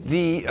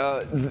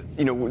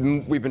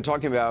 We've been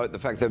talking about the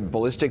fact that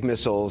ballistic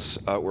missiles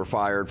were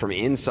fired from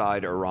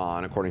inside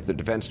Iran, according to the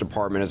Defense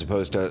Department, as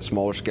opposed to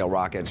smaller scale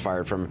rockets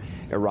fired from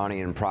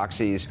Iranian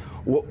proxies.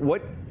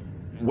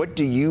 What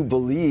do you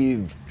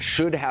believe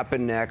should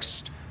happen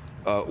next,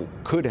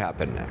 could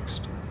happen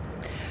next?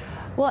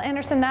 Well,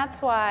 Anderson,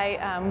 that's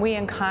why we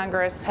in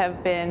Congress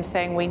have been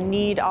saying we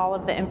need all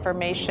of the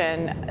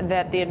information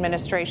that the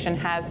administration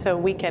has so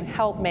we can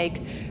help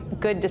make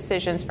good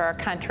decisions for our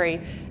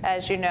country.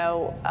 As you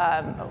know,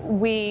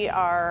 we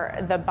are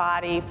the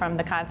body from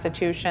the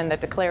Constitution that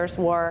declares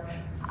war.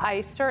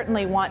 I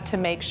certainly want to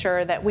make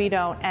sure that we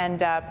don't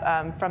end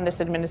up from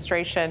this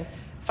administration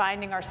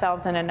finding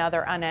ourselves in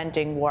another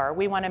unending war.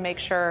 We want to make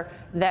sure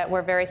that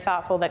we're very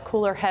thoughtful, that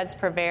cooler heads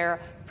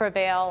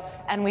prevail,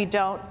 and we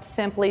don't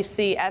simply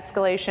see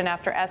escalation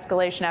after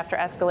escalation after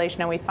escalation,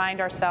 and we find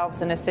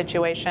ourselves in a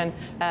situation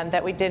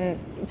that we didn't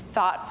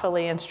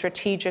thoughtfully and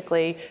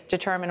strategically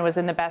determine was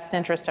in the best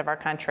interest of our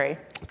country.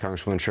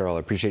 Congresswoman Sherrill, I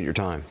appreciate your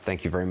time.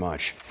 Thank you very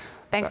much.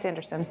 Thanks,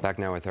 Anderson. Back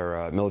now with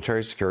our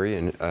military, security,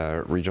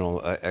 and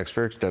regional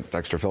experts.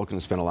 Dexter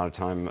Filkin spent a lot of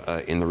time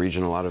in the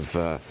region, a lot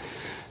of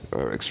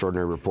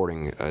extraordinary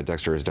reporting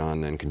Dexter has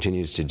done and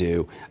continues to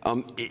do.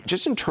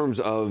 Just in terms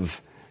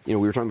of, we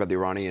were talking about the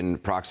Iranian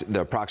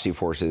proxy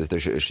forces,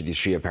 these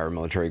Shia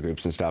paramilitary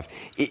groups and stuff.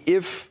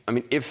 If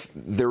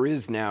there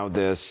is now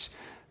this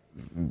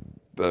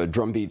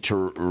drumbeat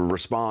to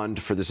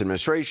respond for this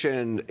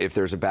administration, if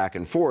there's a back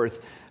and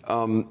forth,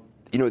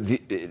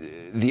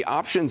 the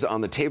options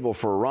on the table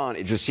for Iran,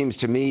 it just seems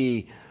to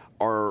me,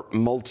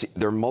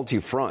 they're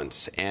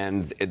multi-fronts,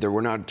 and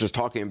we're not just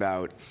talking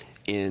about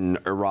in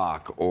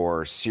Iraq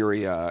or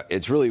Syria.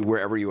 It's really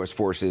wherever U.S.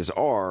 forces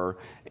are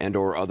and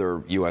or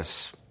other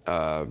U.S.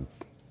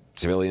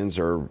 Civilians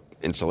or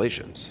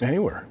installations.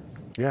 Anywhere.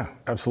 Yeah,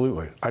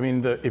 absolutely. I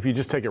mean, if you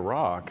just take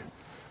Iraq,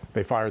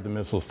 they fired the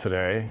missiles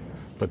today,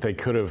 but they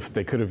could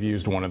have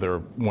used one of their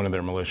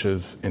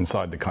militias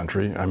inside the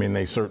country. I mean,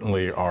 they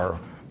certainly are.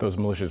 Those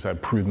militias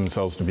have proved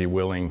themselves to be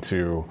willing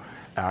to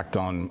act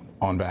on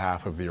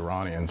behalf of the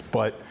Iranians.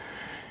 But,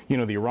 the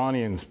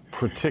Iranians,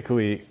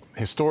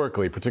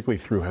 historically, particularly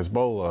through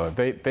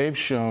Hezbollah, they've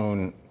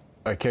shown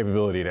a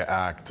capability to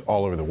act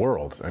all over the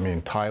world. I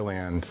mean,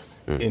 Thailand,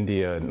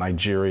 India,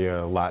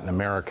 Nigeria, Latin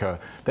America,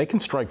 they can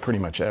strike pretty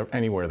much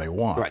anywhere they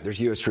want. Right. There's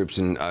U.S. troops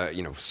in,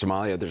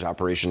 Somalia. There's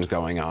operations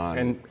going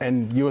on,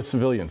 and U.S.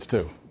 civilians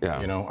too.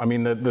 Yeah. I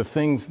mean, the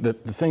things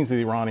that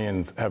the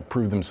Iranians have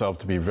proved themselves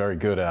to be very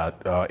good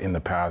at in the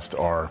past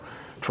are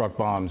truck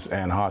bombs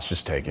and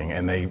hostage taking,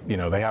 and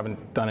they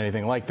haven't done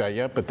anything like that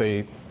yet, but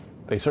they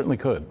certainly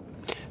could.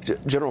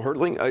 General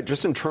Hertling,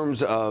 just in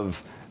terms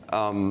of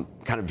kind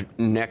of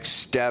next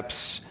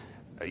steps,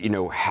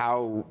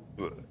 how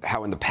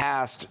in the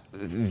past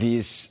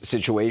these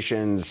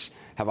situations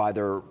have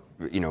either,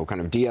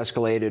 kind of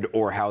de-escalated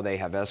or how they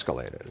have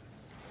escalated.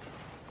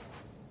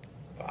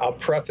 I'll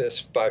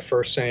preface by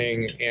first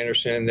saying,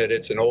 Anderson, that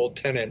it's an old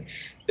tenet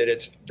that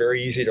it's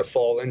very easy to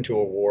fall into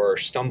a war or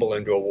stumble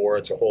into a war.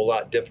 It's a whole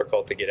lot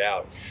difficult to get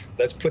out.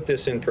 Let's put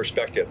this in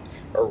perspective.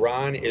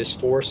 Iran is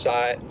four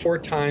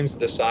times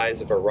the size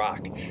of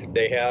Iraq.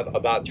 They have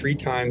about 3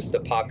 times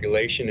the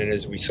population, and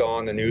as we saw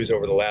on the news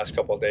over the last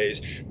couple of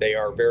days, they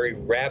are very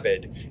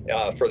rabid,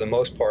 for the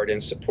most part, in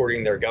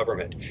supporting their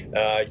government.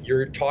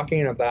 You're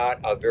talking about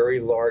a very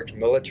large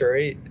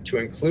military, to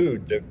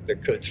include the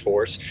Quds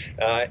Force,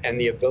 and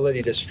the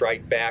ability to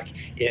strike back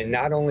in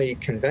not only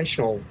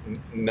conventional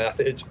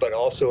methods, but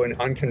also in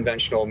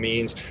unconventional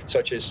means,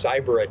 such as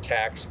cyber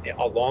attacks,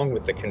 along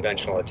with the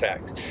conventional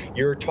attacks.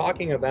 You're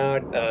talking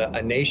about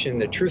a nation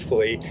that,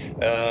 truthfully,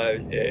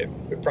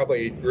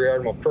 probably Rear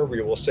Admiral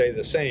Kirby will say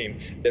the same,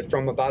 that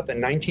from about the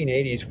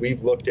 1980s,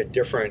 we've looked at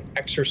different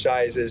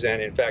exercises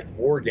and, in fact,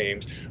 war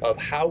games of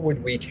how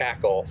would we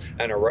tackle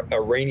an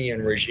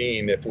Iranian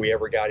regime if we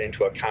ever got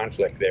into a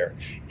conflict there.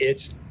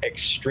 It's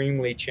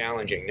extremely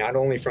challenging, not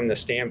only from the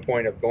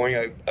standpoint of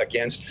going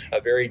against a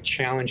very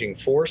challenging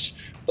force,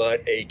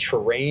 but a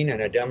terrain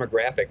and a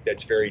demographic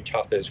that's very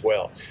tough as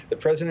well. The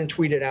president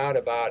tweeted out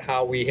about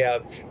how we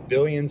have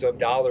billions of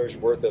dollars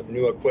worth of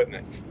new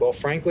equipment. Well,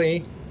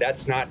 frankly,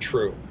 that's not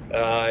true.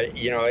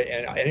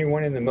 And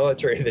anyone in the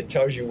military that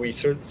tells you we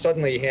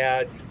suddenly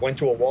went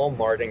to a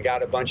Walmart and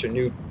got a bunch of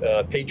new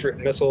Patriot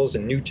missiles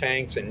and new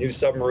tanks and new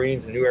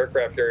submarines and new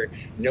aircraft carrier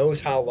knows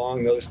how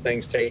long those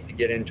things take to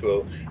get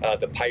into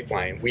the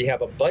pipeline. We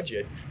have a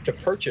budget to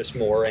purchase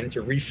more and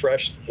to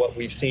refresh what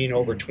we've seen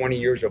over 20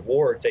 years of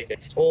war take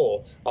its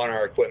toll on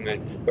our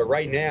equipment. But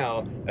right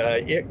now,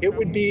 it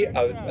would be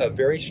a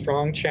very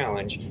strong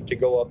challenge to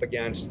go up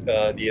against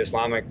the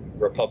Islamic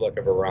Republic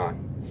of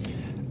Iran.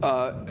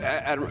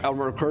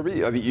 Admiral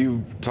Kirby,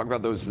 you talk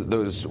about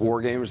those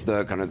war games,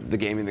 the kind of the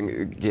gaming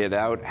that get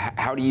out.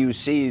 How do you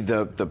see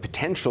the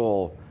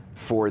potential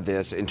for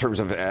this in terms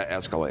of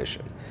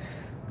escalation?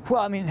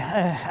 Well, I mean,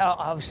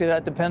 obviously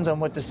that depends on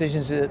what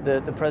decisions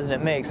the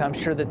president makes. I'm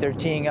sure that they're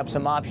teeing up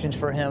some options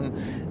for him,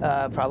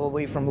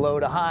 probably from low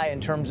to high in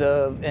terms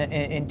of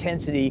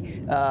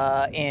intensity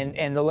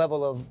and the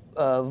level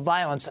of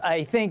violence.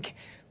 I think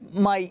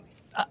my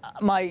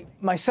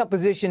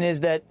supposition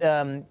is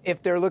that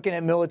if they're looking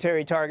at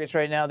military targets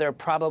right now, they're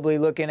probably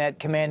looking at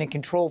command and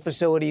control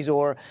facilities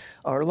or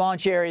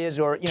launch areas,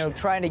 or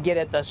trying to get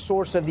at the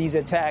source of these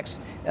attacks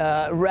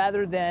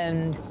rather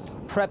than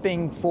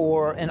prepping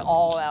for an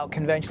all-out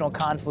conventional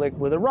conflict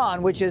with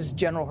Iran, which, as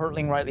General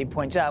Hertling rightly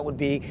points out, would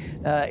be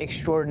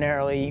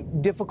extraordinarily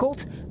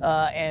difficult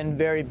and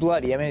very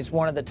bloody. I mean, it's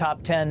one of the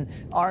top 10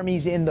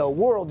 armies in the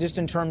world just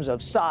in terms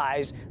of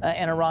size,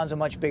 and Iran's a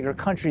much bigger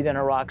country than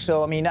Iraq.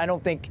 So, I mean, I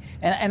don't think,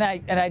 and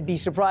I'd be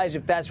surprised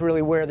if that's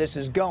really where this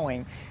is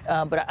going.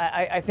 But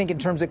I think in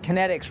terms of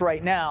kinetics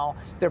right now,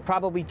 they're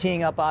probably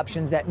teeing up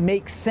options that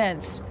make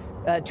sense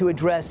to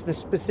address the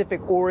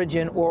specific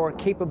origin or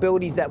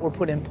capabilities that were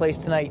put in place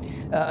tonight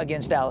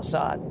against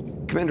al-Assad.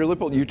 Commander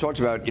Lippold, you talked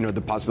about,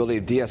 the possibility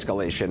of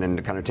de-escalation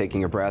and kind of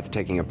taking a breath,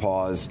 taking a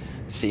pause,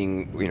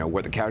 seeing,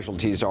 what the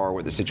casualties are,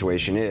 what the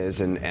situation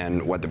is,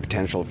 and what the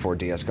potential for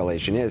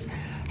de-escalation is.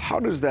 How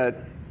does that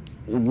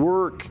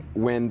work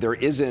when there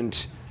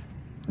isn't,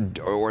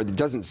 or it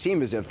doesn't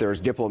seem as if there's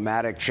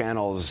diplomatic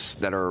channels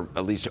that are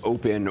at least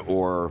open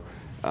or,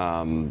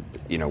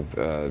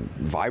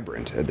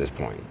 vibrant at this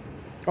point?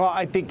 Well,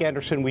 I think,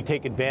 Anderson, we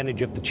take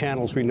advantage of the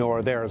channels we know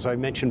are there. As I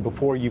mentioned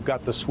before, you've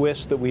got the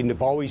Swiss that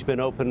we've always been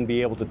open and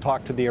be able to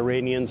talk to the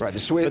Iranians. Right. The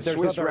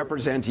Swiss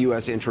represent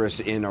U.S. interests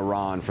in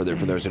Iran. For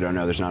those who don't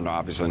know, there's not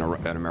obviously an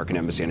American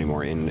embassy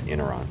anymore in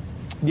Iran.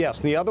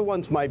 Yes, the other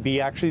ones might be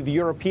actually the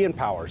European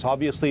powers.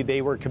 Obviously,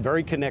 they were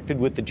very connected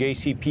with the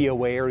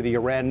JCPOA, or the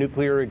Iran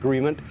nuclear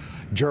agreement.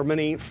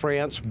 Germany,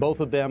 France, both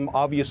of them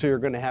obviously are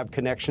going to have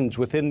connections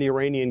within the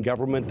Iranian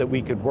government that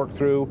we could work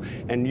through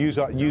and use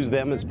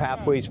them as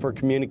pathways for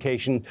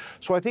communication.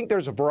 So I think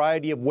there's a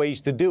variety of ways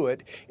to do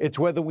it. It's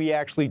whether we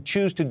actually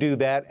choose to do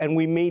that, and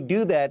we may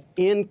do that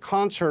in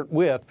concert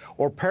with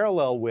or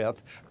parallel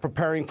with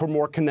preparing for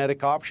more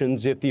kinetic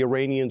options if the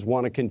Iranians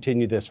want to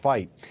continue this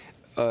fight.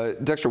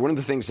 Dexter, one of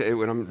the things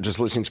when I'm just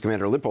listening to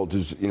Commander Lippold,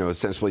 who's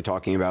ostensibly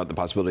talking about the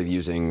possibility of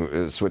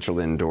using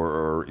Switzerland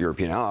or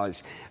European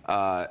allies,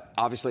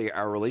 obviously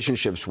our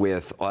relationships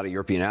with a lot of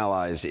European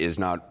allies is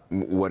not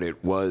what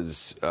it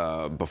was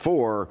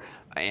before,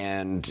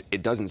 and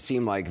it doesn't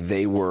seem like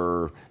they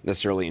were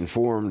necessarily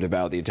informed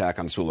about the attack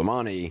on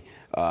Soleimani,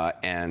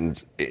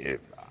 and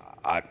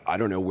I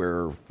don't know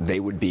where they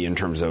would be in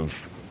terms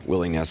of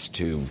willingness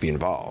to be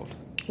involved.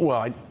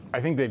 Well, I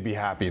think they'd be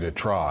happy to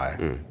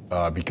try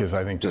because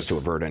I think just to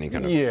avert any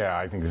kind of... Yeah,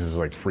 I think this is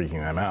like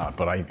freaking them out.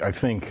 But I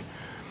think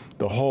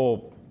the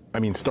whole,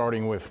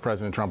 starting with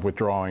President Trump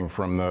withdrawing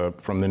from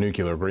the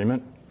nuclear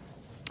agreement,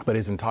 but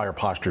his entire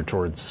posture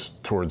towards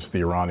the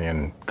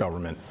Iranian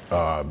government,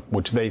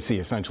 which they see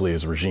essentially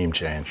as regime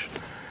change,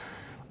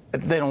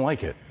 they don't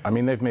like it.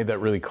 They've made that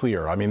really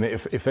clear.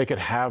 If they could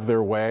have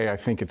their way, I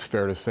think it's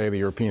fair to say the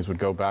Europeans would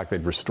go back,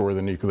 they'd restore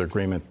the nuclear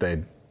agreement,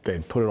 they'd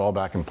put it all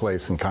back in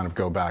place and kind of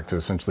go back to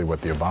essentially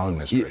what the Obama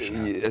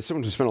administration had. As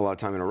someone who spent a lot of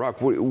time in Iraq,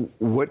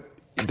 what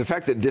the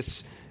fact that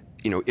this,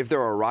 if there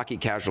are Iraqi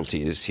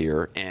casualties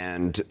here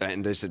and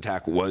this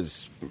attack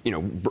was,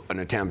 an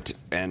attempt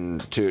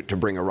to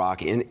bring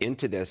Iraq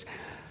into this,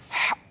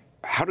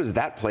 how does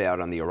that play out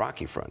on the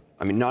Iraqi front?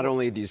 Not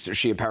only these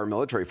Shia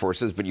paramilitary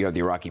forces, but you have the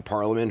Iraqi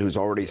parliament who's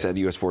already said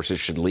U.S. forces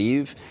should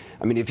leave.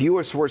 If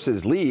U.S.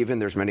 forces leave, and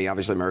there's many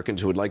obviously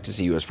Americans who would like to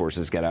see U.S.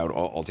 forces get out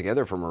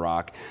altogether from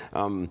Iraq,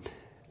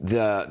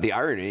 the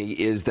irony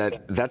is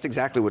that that's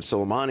exactly what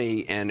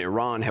Soleimani and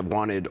Iran have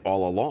wanted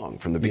all along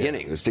from the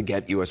beginning, is to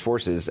get U.S.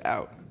 forces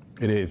out.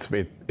 It is.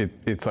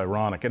 It's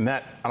ironic, and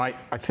I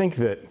think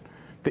that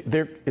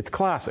it's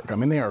classic.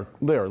 They are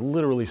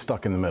literally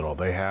stuck in the middle.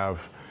 They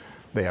have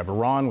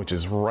Iran, which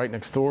is right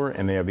next door,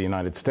 and they have the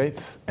United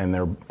States, and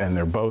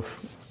they're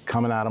both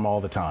coming at them all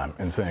the time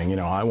and saying,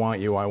 I want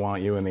you,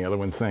 and the other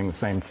one's saying the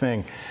same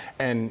thing.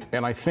 And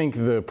I think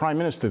the Prime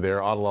Minister there,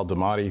 Adel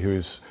al-Damadi,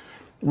 who's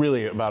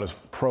really about as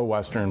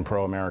pro-Western,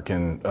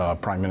 pro-American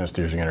Prime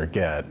Minister as you're going to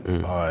get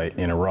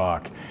in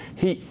Iraq,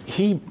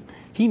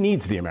 he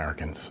needs the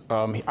Americans.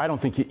 I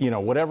don't think,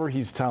 whatever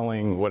he's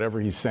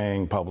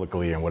saying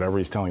publicly and whatever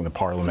he's telling the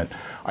parliament,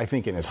 I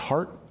think in his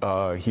heart,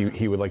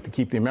 he would like to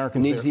keep the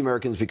Americans Needs there. the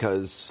Americans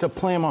because? To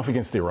play him off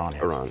against the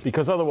Iranians.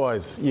 Because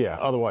otherwise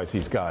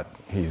he's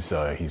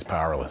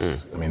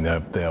powerless.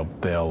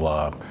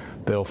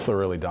 They'll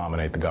thoroughly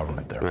dominate the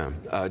government there.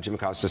 Yeah. Jim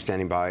Acosta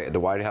standing by at the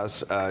White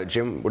House.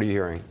 Jim, what are you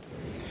hearing?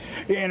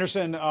 Yeah,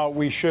 Anderson,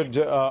 we should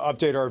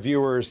update our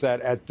viewers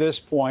that at this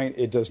point,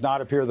 it does not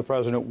appear the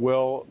president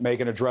will make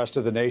an address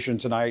to the nation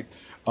tonight.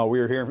 We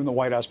are hearing from the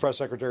White House Press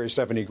Secretary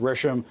Stephanie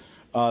Grisham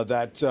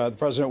that the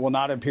president will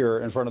not appear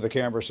in front of the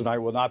cameras tonight,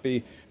 will not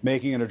be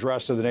making an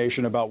address to the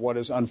nation about what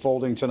is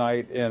unfolding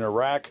tonight in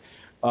Iraq.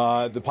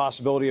 The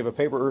possibility of a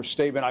paper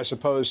statement, I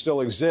suppose,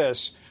 still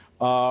exists.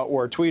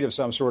 or a tweet of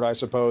some sort, I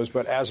suppose.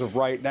 But as of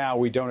right now,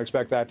 we don't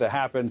expect that to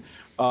happen.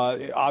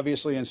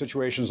 Obviously, in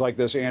situations like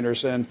this,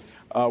 Anderson,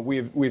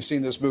 we've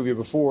seen this movie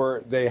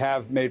before. They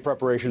have made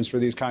preparations for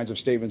these kinds of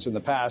statements in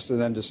the past and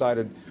then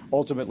decided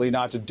ultimately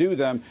not to do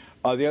them.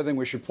 The other thing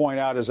we should point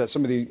out is that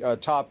some of the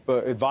top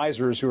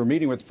advisors who are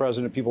meeting with the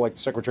president, people like the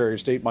Secretary of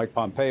State Mike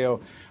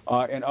Pompeo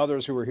and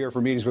others who were here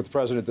for meetings with the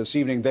president this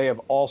evening, they have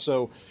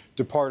also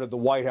departed the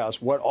White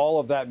House. What all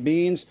of that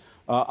means,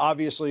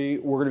 obviously,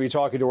 we're going to be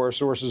talking to our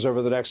sources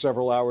over the next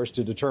several hours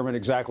to determine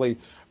exactly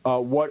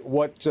what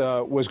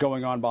was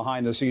going on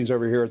behind the scenes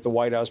over here at the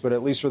White House. But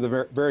at least for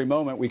the very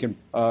moment, we can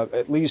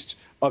at least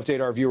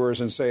update our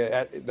viewers and say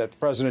that the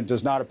president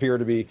does not appear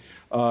to be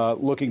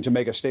looking to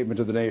make a statement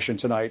to the nation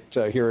tonight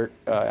here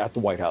at the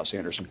White House,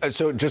 Anderson.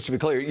 So just to be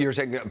clear, you're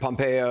saying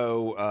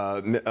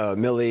Pompeo,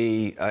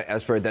 Milley,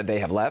 Esper, that they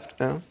have left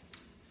now?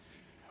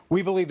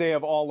 We believe they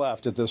have all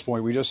left at this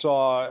point. We just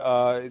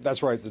saw,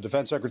 that's right, the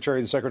defense secretary,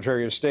 the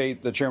secretary of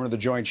state, the chairman of the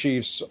Joint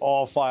Chiefs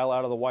all file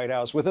out of the White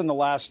House within the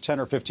last 10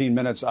 or 15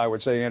 minutes, I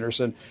would say,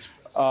 Anderson.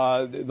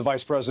 The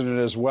vice president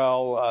as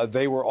well.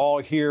 They were all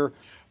here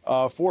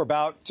for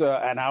about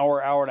an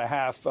hour, hour and a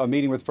half,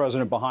 meeting with the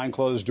president behind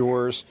closed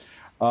doors.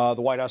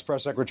 The White House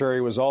press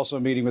secretary was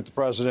also meeting with the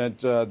president.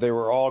 They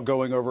were all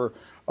going over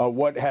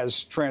what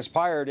has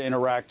transpired in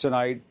Iraq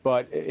tonight.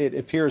 But it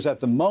appears at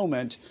the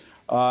moment,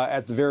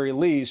 at the very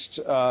least,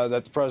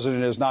 that the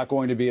president is not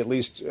going to be at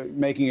least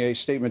making a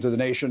statement to the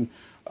nation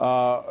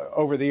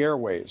over the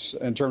airwaves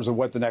in terms of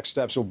what the next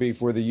steps will be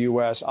for the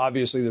U.S.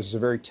 Obviously, this is a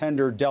very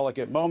tender,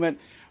 delicate moment.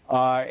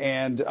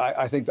 And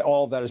I think that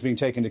all of that is being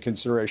taken into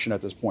consideration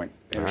at this point.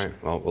 All right.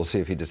 Well, we'll see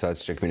if he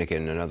decides to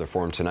communicate in another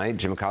forum tonight.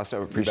 Jim Acosta,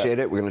 appreciate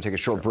it. We're going to take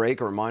a short break.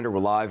 A reminder, we're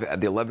live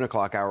at the 11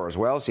 o'clock hour as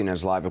well.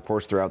 CNN's live, of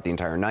course, throughout the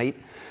entire night.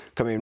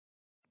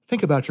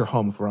 Think about your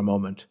home for a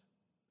moment.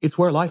 It's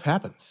where life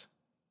happens.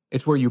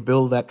 It's where you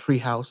build that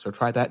treehouse or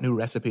try that new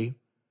recipe.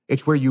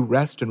 It's where you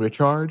rest and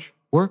recharge,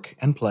 work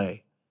and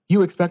play.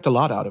 You expect a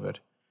lot out of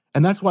it.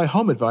 And that's why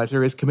Home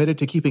Advisor is committed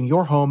to keeping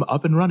your home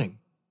up and running,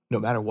 no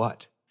matter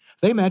what.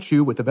 They match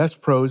you with the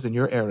best pros in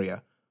your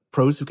area,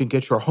 pros who can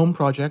get your home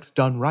projects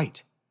done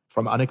right.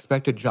 From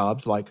unexpected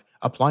jobs like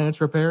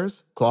appliance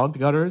repairs, clogged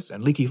gutters,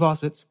 and leaky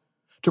faucets,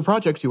 to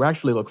projects you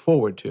actually look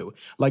forward to,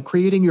 like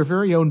creating your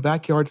very own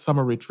backyard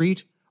summer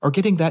retreat or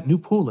getting that new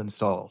pool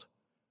installed.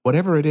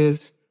 Whatever it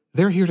is,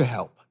 they're here to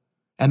help.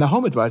 And the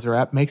Home Advisor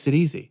app makes it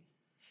easy.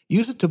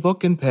 Use it to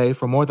book and pay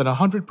for more than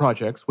 100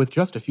 projects with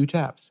just a few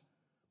taps.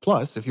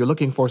 Plus, if you're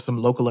looking for some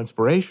local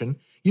inspiration,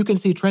 you can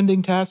see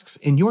trending tasks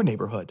in your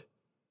neighborhood.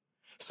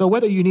 So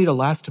whether you need a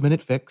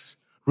last-minute fix,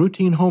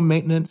 routine home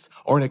maintenance,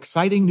 or an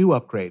exciting new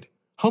upgrade,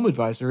 Home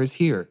Advisor is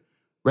here,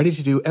 ready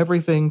to do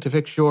everything to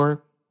fix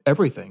your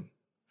everything.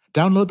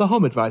 Download the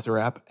Home Advisor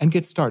app and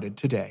get started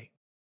today.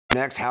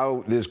 Next,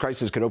 how this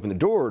crisis could open the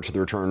door to the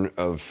return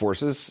of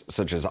forces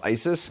such as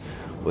ISIS.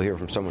 We'll hear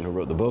from someone who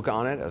wrote the book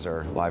on it as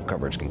our live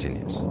coverage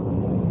continues.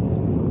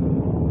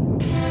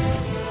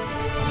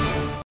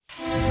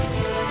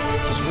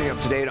 Up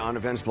to date on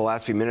events of the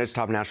last few minutes.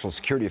 Top national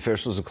security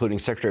officials, including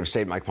Secretary of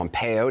State Mike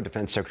Pompeo,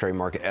 Defense Secretary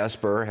Mark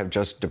Esper, have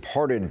just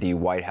departed the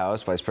White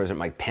House. Vice President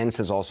Mike Pence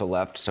has also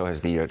left. So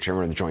has the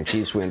chairman of the Joint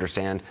Chiefs, we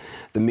understand.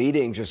 The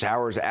meeting just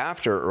hours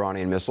after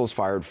Iranian missiles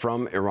fired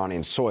from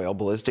Iranian soil,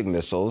 ballistic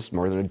missiles,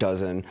 more than a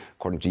dozen,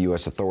 according to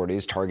U.S.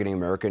 authorities, targeting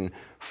American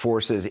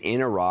forces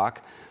in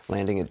Iraq,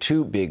 landing at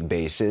two big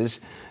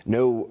bases.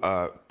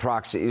 No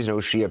proxies, no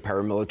Shia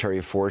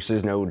paramilitary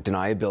forces, no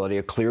deniability,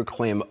 a clear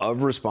claim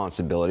of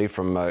responsibility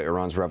from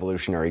Iran's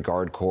Revolutionary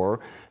Guard Corps.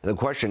 The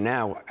question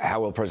now, how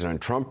will President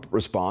Trump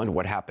respond?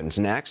 What happens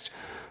next?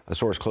 A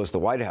source close to the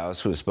White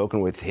House who has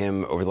spoken with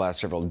him over the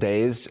last several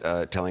days,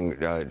 telling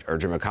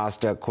Jim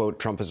Acosta, quote,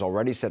 Trump has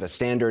already set a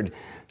standard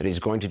that he's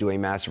going to do a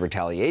massive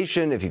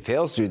retaliation. If he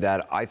fails to do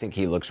that, I think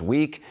he looks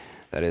weak.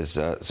 That is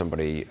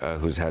somebody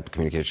who's had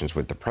communications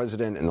with the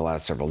president in the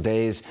last several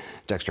days.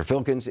 Dexter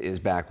Filkins is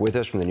back with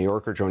us from The New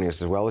Yorker. Joining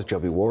us as well is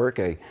Joby Warwick,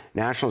 a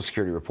national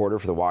security reporter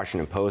for The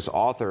Washington Post,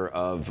 author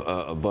of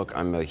a book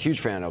I'm a huge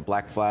fan of,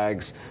 Black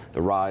Flags,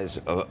 The Rise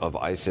of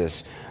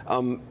ISIS.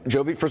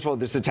 Joby, first of all,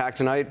 this attack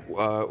tonight,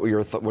 what are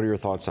your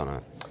thoughts on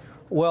it?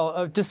 Well,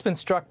 I've just been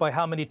struck by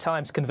how many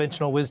times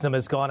conventional wisdom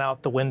has gone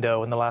out the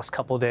window in the last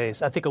couple of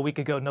days. I think a week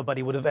ago,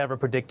 nobody would have ever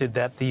predicted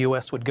that the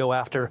U.S. would go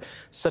after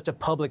such a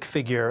public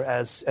figure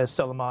as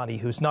Soleimani,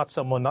 who's not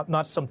someone,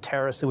 not some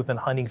terrorist that we've been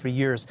hunting for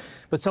years,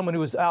 but someone who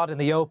was out in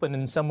the open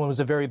and someone who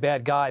was a very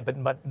bad guy, but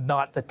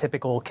not a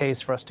typical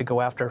case for us to go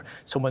after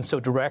someone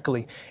so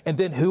directly. And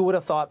then who would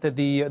have thought that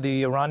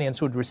the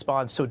Iranians would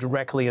respond so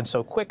directly and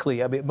so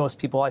quickly? I mean, most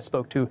people I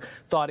spoke to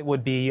thought it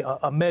would be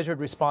a measured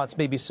response,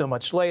 maybe so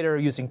much later,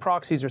 using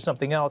proxies or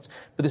something else,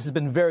 but this has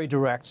been very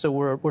direct, so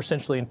we're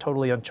essentially in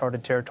totally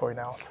uncharted territory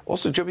now.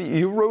 Also, Joby,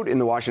 you wrote in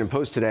the Washington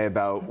Post today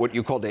about what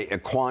you called a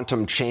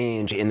quantum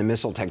change in the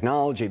missile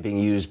technology being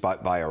used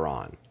by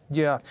Iran.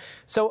 Yeah.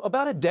 So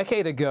about a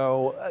decade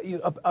ago,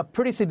 a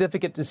pretty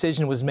significant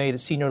decision was made at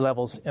senior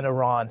levels in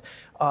Iran.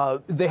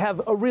 They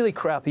have a really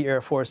crappy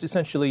Air Force,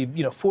 essentially,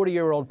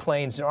 40-year-old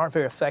planes that aren't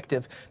very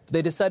effective.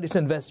 They decided to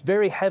invest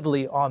very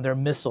heavily on their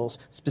missiles,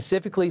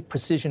 specifically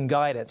precision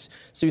guidance.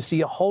 So you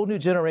see a whole new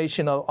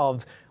generation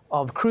of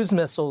cruise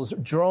missiles,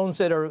 drones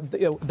that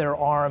are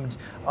armed,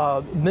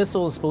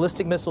 missiles,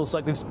 ballistic missiles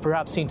like we've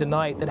perhaps seen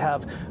tonight that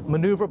have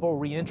maneuverable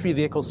reentry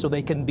vehicles, so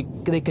they can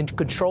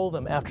control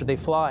them after they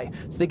fly.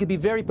 So they can be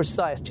very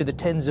precise to the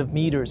tens of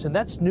meters, and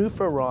that's new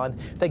for Iran.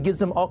 That gives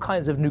them all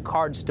kinds of new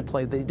cards to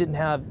play they didn't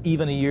have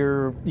even a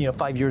year,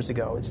 5 years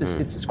ago. It's just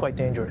it's quite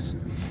dangerous.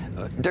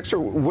 Dexter,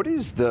 what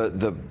is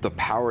the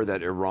power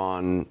that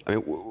Iran? I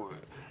mean,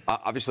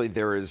 obviously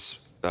there is.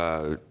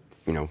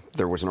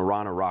 There was an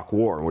Iran-Iraq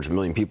war in which 1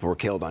 million people were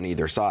killed on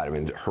either side. I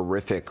mean,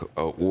 horrific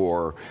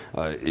war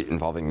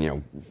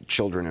involving,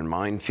 children in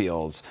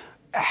minefields.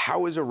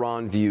 How is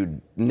Iran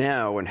viewed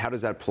now, and how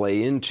does that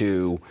play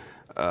into,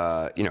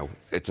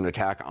 it's an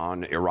attack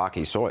on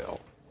Iraqi soil?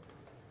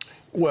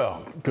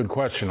 Well, good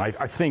question. I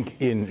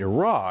think in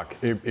Iraq,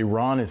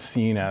 Iran is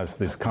seen as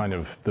this kind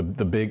of the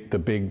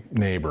big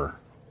neighbor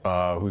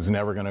who's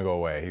never going to go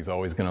away. He's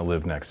always going to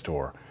live next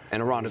door.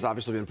 And Iran has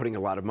obviously been putting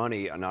a lot of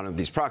money on none of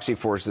these proxy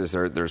forces.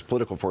 There's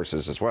political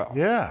forces as well.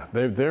 Yeah,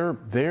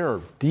 they're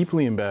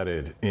deeply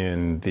embedded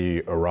in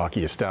the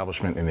Iraqi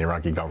establishment, in the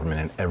Iraqi government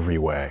in every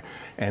way.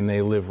 And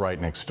they live right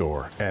next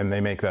door. And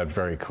they make that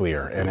very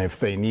clear. And if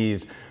they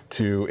need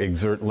to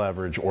exert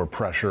leverage or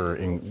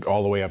pressure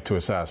all the way up to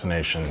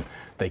assassination,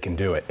 they can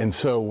do it. And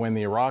so when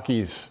the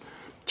Iraqis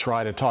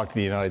try to talk to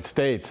the United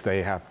States,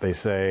 they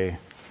say,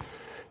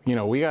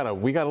 we gotta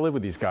live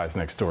with these guys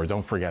next door.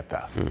 Don't forget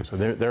that. So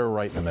they're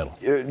right in the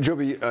middle.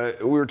 Joby,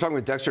 we were talking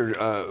with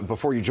Dexter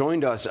before you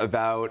joined us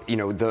about we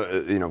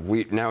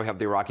now have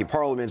the Iraqi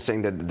parliament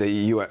saying that the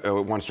U.S.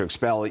 Wants to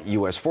expel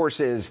U.S.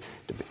 forces.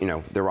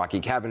 The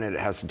Iraqi cabinet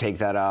has to take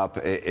that up.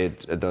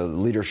 The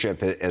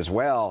leadership as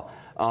well.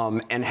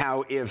 And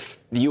how if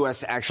the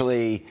U.S.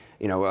 actually,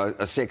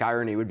 a sick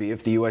irony would be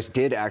if the U.S.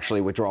 did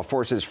actually withdraw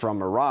forces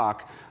from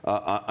Iraq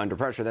under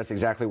pressure. That's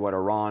exactly what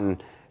Iran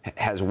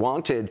has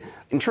wanted.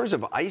 In terms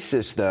of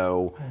ISIS,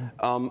 though,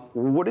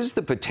 what is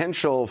the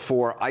potential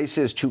for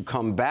ISIS to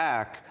come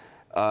back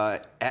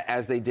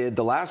as they did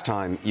the last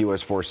time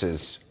U.S.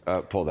 forces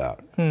pulled out?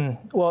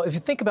 Well, if you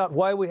think about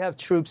why we have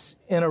troops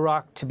in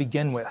Iraq to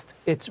begin with,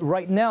 it's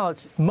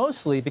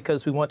mostly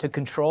because we want to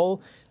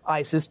control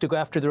ISIS, to go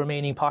after the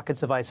remaining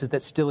pockets of ISIS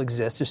that still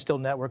exist. There's still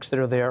networks that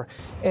are there,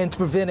 and to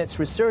prevent its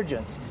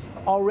resurgence.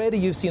 Already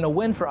you've seen a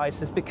win for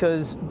ISIS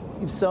because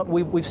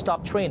we've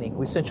stopped training.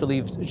 We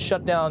essentially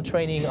shut down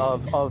training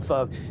of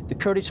the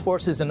Kurdish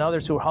forces and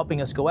others who are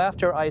helping us go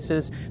after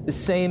ISIS. The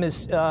same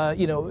is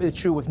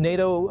true with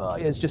NATO,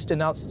 has just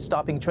announced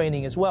stopping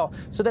training as well.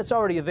 So that's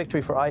already a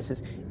victory for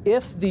ISIS.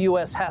 If the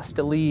U.S. has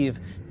to leave,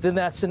 then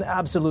that's an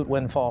absolute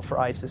windfall for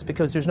ISIS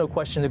because there's no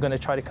question they're going to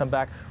try to come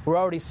back. We're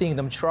already seeing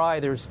them try.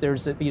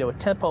 There's a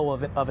tempo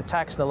of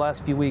attacks in the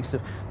last few weeks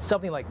of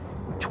something like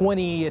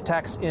 20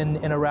 attacks in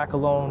Iraq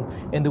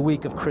alone in the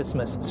week of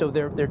Christmas. So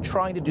they're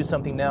trying to do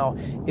something now.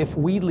 If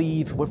we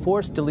leave, we're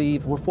forced to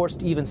leave, we're forced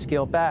to even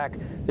scale back,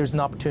 there's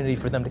an opportunity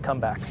for them to come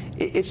back.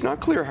 It's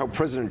not clear how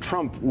President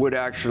Trump would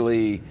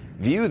actually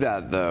view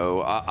that,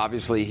 though.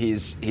 Obviously,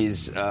 he's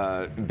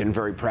been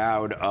very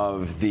proud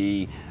of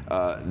the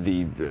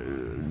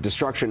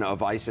destruction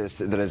of ISIS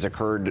that has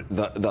occurred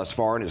thus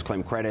far and has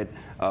claimed credit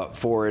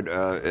for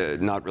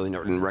it, not really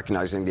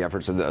recognizing the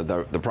efforts of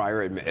the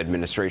prior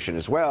administration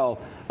as well,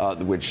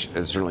 which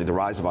certainly the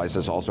rise of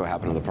ISIS also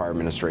happened on the prior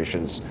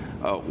administration's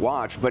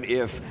watch. But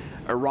if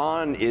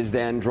Iran is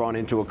then drawn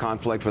into a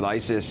conflict with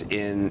ISIS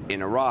in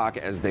Iraq,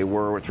 as they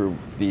were through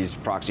these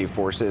proxy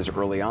forces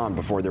early on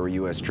before there were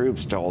U.S.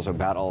 troops to also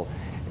battle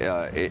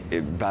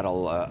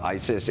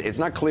ISIS, it's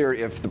not clear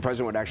if the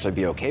president would actually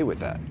be okay with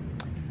that.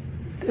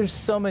 There's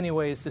so many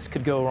ways this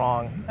could go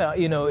wrong.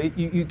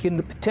 You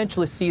can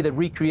potentially see the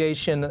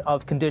recreation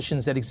of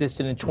conditions that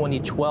existed in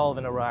 2012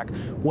 in Iraq,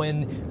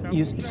 when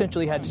you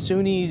essentially had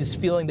Sunnis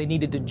feeling they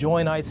needed to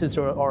join ISIS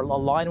or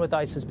align with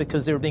ISIS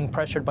because they were being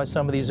pressured by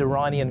some of these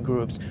Iranian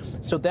groups.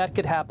 So that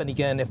could happen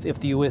again if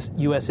the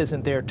U.S.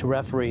 isn't there to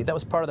referee. That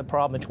was part of the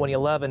problem in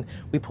 2011.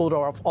 We pulled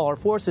all our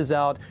forces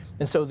out,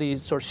 and so the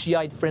sort of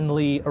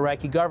Shiite-friendly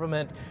Iraqi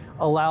government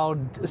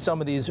allowed some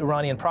of these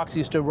Iranian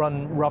proxies to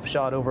run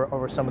roughshod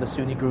over some of the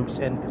Sunni groups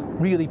and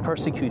really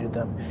persecuted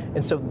them.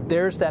 And so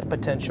there's that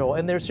potential.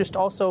 And there's just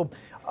also,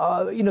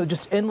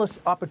 just endless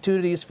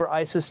opportunities for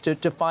ISIS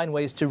to find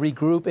ways to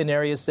regroup in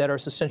areas that are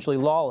essentially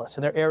lawless.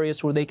 And there are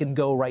areas where they can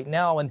go right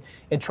now and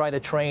try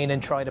to train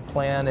and try to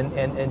plan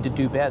and to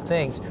do bad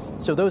things.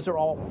 So those are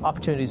all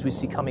opportunities we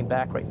see coming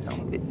back right now.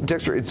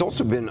 Dexter, it's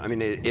also been,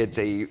 it's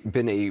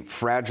been a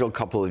fragile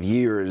couple of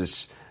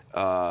years,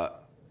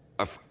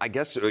 I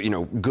guess,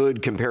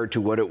 good compared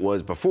to what it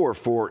was before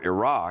for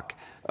Iraq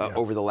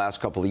over the last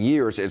couple of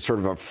years. It's sort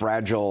of a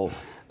fragile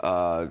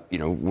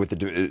with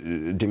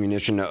the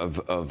diminution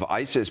of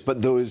ISIS.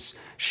 But those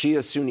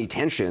Shia-Sunni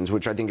tensions,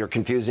 which I think are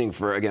confusing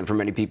for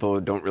many people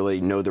who don't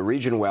really know the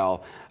region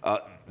well,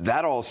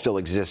 that all still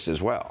exists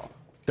as well.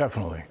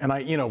 Definitely.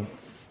 And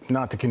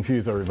not to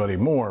confuse everybody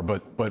more,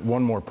 but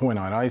one more point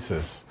on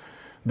ISIS.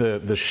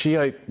 The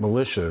Shiite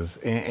militias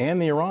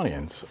and the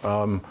Iranians,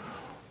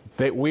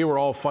 we were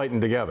all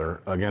fighting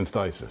together against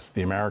ISIS.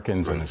 The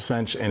Americans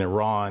and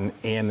Iran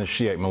and the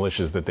Shiite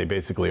militias that they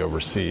basically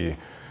oversee,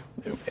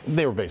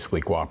 they were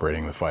basically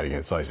cooperating in the fight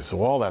against ISIS.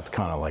 So all that's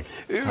kind of like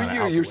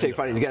you say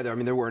fighting together. I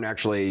mean, they weren't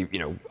actually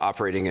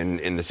operating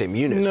in the same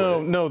units.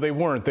 No, they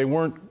weren't. They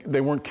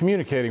weren't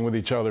communicating with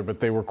each other, but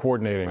they were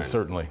coordinating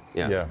certainly.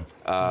 Yeah.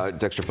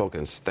 Dexter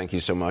Filkins, thank you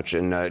so much,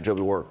 and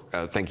Joby Ward,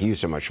 thank you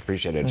so much.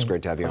 Appreciate it. It's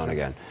great to have you on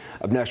again.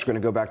 Up next, we're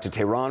going to go back to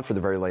Tehran for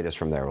the very latest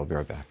from there. We'll be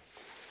right back.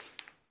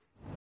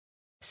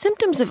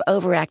 Symptoms of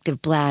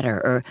overactive bladder,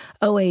 or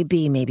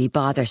OAB, may be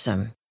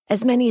bothersome.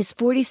 As many as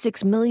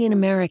 46 million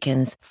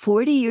Americans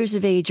 40 years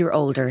of age or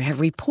older have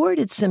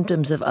reported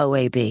symptoms of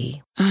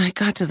OAB. I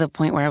got to the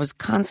point where I was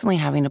constantly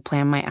having to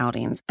plan my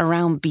outings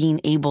around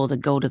being able to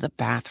go to the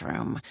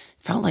bathroom.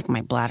 Felt like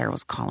my bladder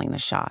was calling the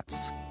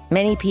shots.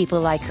 Many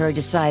people like her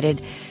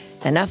decided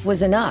enough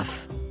was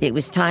enough. It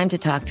was time to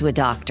talk to a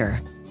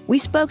doctor. We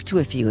spoke to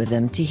a few of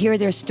them to hear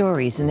their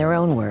stories in their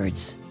own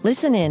words.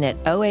 Listen in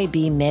at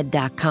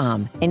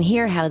oabmed.com and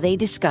hear how they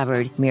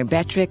discovered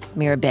Myrbetriq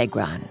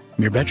mirabegron.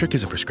 Myrbetriq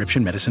is a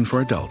prescription medicine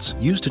for adults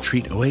used to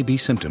treat OAB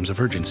symptoms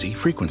of urgency,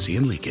 frequency,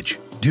 and leakage.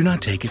 Do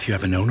not take if you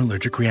have a known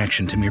allergic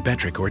reaction to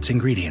Myrbetriq or its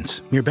ingredients.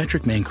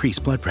 Myrbetriq may increase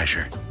blood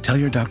pressure. Tell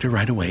your doctor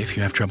right away if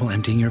you have trouble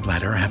emptying your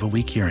bladder or have a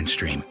weak urine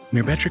stream.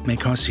 Myrbetriq may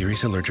cause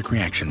serious allergic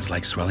reactions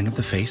like swelling of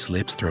the face,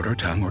 lips, throat, or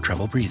tongue, or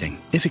trouble breathing.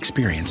 If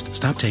experienced,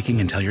 stop taking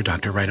and tell your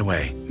doctor right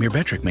away.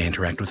 Myrbetriq may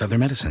interact with other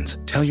medicines.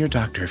 Tell your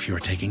doctor if you are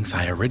taking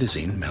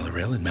thioridazine,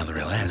 Mellaril and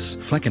Mellaril-S,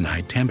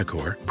 flecainide,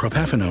 Tambicor,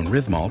 propafenone,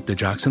 Rithmol,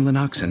 digoxin,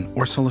 Lenoxin,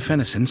 or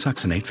solifenacin,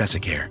 succinate,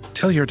 Vesicare.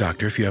 Tell your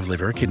doctor if you have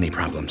liver or kidney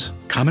problems.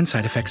 Common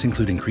side effects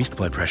include increased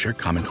blood pressure,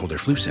 common cold or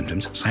flu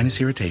symptoms,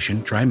 sinus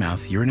irritation, dry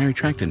mouth, urinary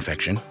tract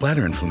infection,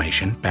 bladder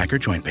inflammation, back or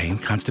joint pain,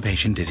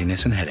 constipation,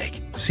 dizziness, and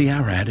headache. See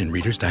our ad in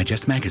Reader's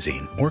Digest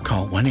magazine or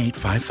call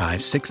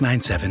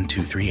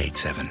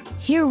 1-855-697-2387.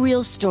 Hear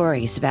real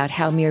stories about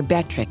how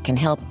Myrbetriq can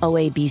help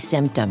OAB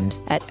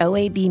symptoms at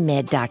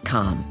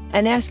oabmed.com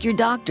and ask your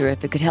doctor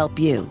if it could help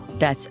you.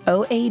 That's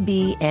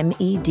oabmed.com.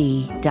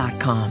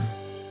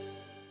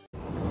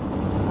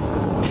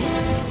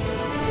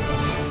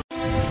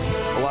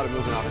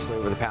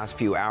 Over the past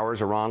few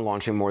hours, Iran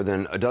launching more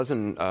than a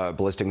dozen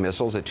ballistic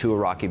missiles at 2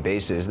 Iraqi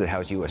bases that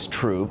house U.S.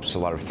 troops. A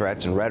lot of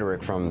threats and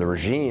rhetoric from the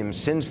regime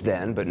since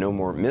then, but no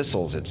more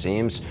missiles, it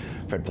seems.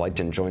 Fred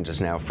Pleitgen joins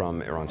us now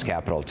from Iran's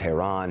capital,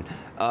 Tehran.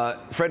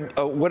 Fred,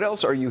 what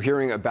else are you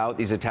hearing about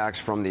these attacks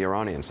from the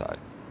Iranian side?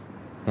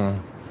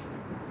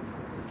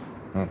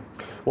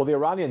 Well, the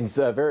Iranians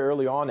very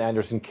early on,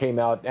 Anderson, came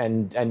out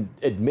and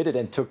admitted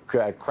and took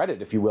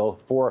credit, if you will,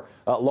 for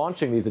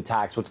launching these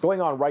attacks. What's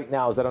going on right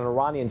now is that on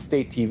Iranian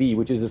state TV,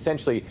 which is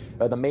essentially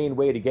the main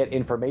way to get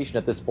information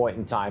at this point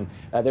in time,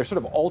 they're sort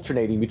of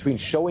alternating between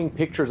showing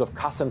pictures of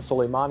Qasem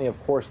Soleimani, of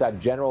course, that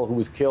general who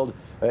was killed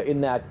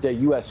in that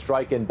U.S.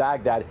 strike in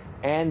Baghdad,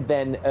 and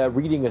then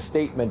reading a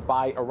statement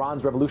by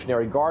Iran's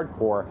Revolutionary Guard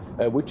Corps,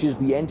 which is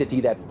the entity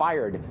that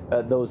fired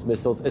those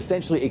missiles,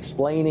 essentially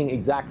explaining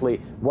exactly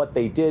what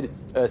they did,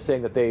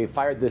 saying that they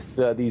fired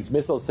these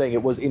missiles, saying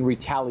it was in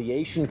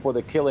retaliation for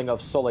the killing of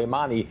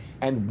Soleimani,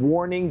 and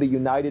warning the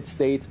United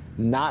States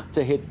not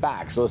to hit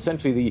back. So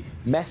essentially the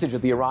message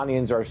that the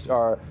Iranians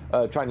are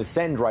trying to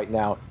send right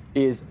now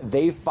is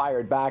they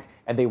fired back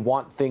and they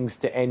want things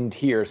to end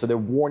here. So they're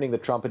warning the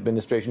Trump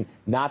administration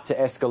not to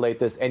escalate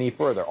this any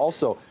further.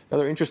 Also,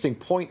 another interesting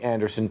point,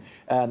 Anderson,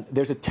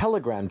 there's a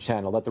Telegram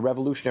channel that the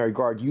Revolutionary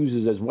Guard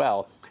uses as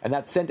well, and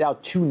that sent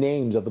out 2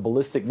 names of the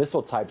ballistic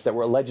missile types that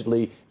were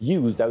allegedly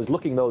used. I was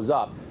looking those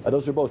up.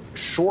 Those are both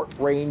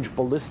short-range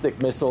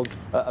ballistic missiles,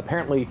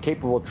 apparently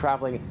capable of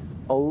traveling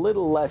a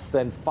little less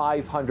than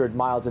 500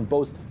 miles, and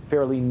both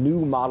fairly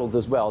new models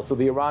as well. So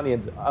the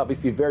Iranians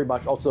obviously very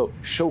much also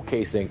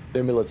showcasing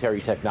their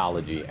military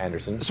technology,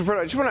 Anderson. So Fred,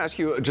 I just want to ask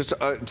you just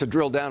to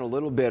drill down a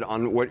little bit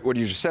on what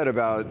you just said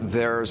about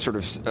their sort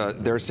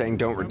of they're saying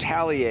don't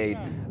retaliate.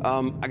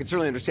 I can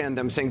certainly understand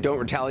them saying don't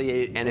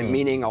retaliate and it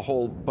meaning a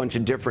whole bunch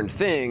of different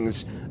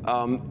things.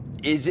 Are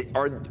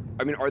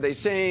they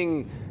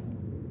saying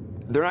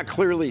they're not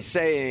clearly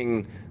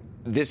saying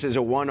this is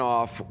a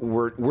one-off,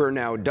 we're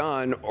now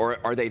done, or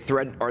are they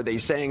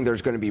saying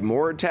there's going to be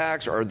more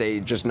attacks, or are they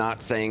just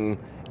not saying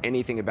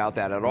anything about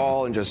that at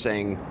all and just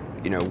saying,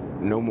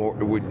 no more,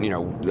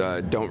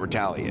 don't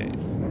retaliate?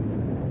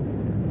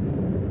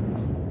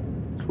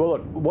 Well,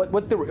 look,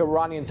 what the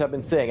Iranians have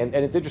been saying, and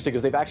it's interesting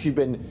because they've actually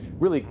been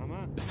really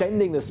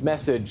sending this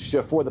message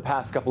for the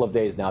past couple of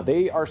days now.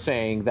 They are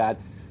saying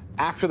that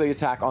after the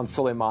attack on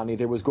Soleimani,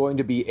 there was going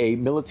to be a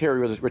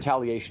military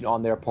retaliation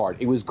on their part.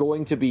 It was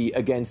going to be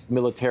against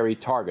military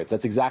targets.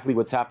 That's exactly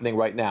what's happening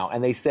right now.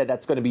 And they said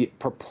that's going to be a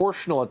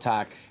proportional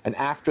attack. And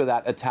after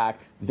that attack,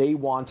 they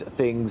want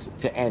things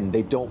to end.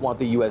 They don't want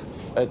the U.S.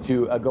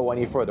 to go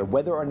any further.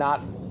 Whether or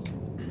not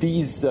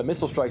these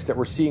missile strikes that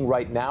we're seeing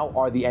right now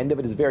are the end of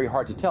it is very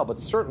hard to tell. But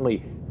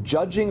certainly,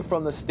 judging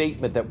from the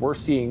statement that we're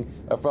seeing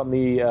from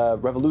the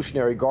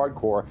Revolutionary Guard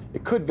Corps,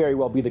 it could very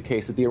well be the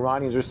case that the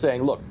Iranians are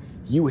saying, look,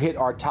 you hit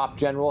our top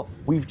general.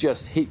 We've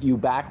just hit you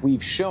back.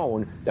 We've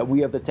shown that we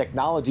have the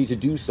technology to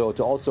do so,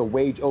 to also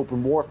wage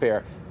open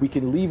warfare. We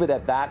can leave it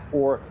at that,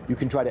 or you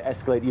can try to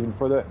escalate even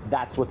further.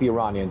 That's what the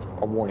Iranians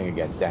are warning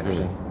against,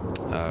 Anderson.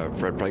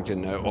 Fred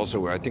Plankton,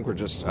 also, I think we're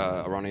just,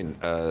 Iranian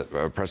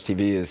Press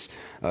TV is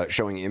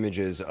showing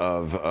images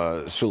of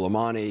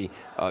Soleimani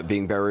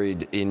being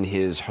buried in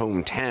his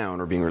hometown,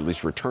 or being at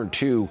least returned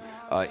to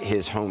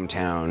his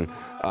hometown.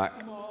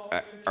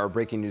 Our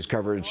breaking news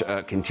coverage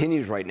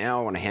continues right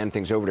now. I want to hand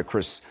things over to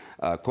Chris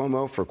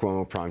Cuomo for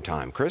Cuomo Prime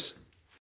Time. Chris?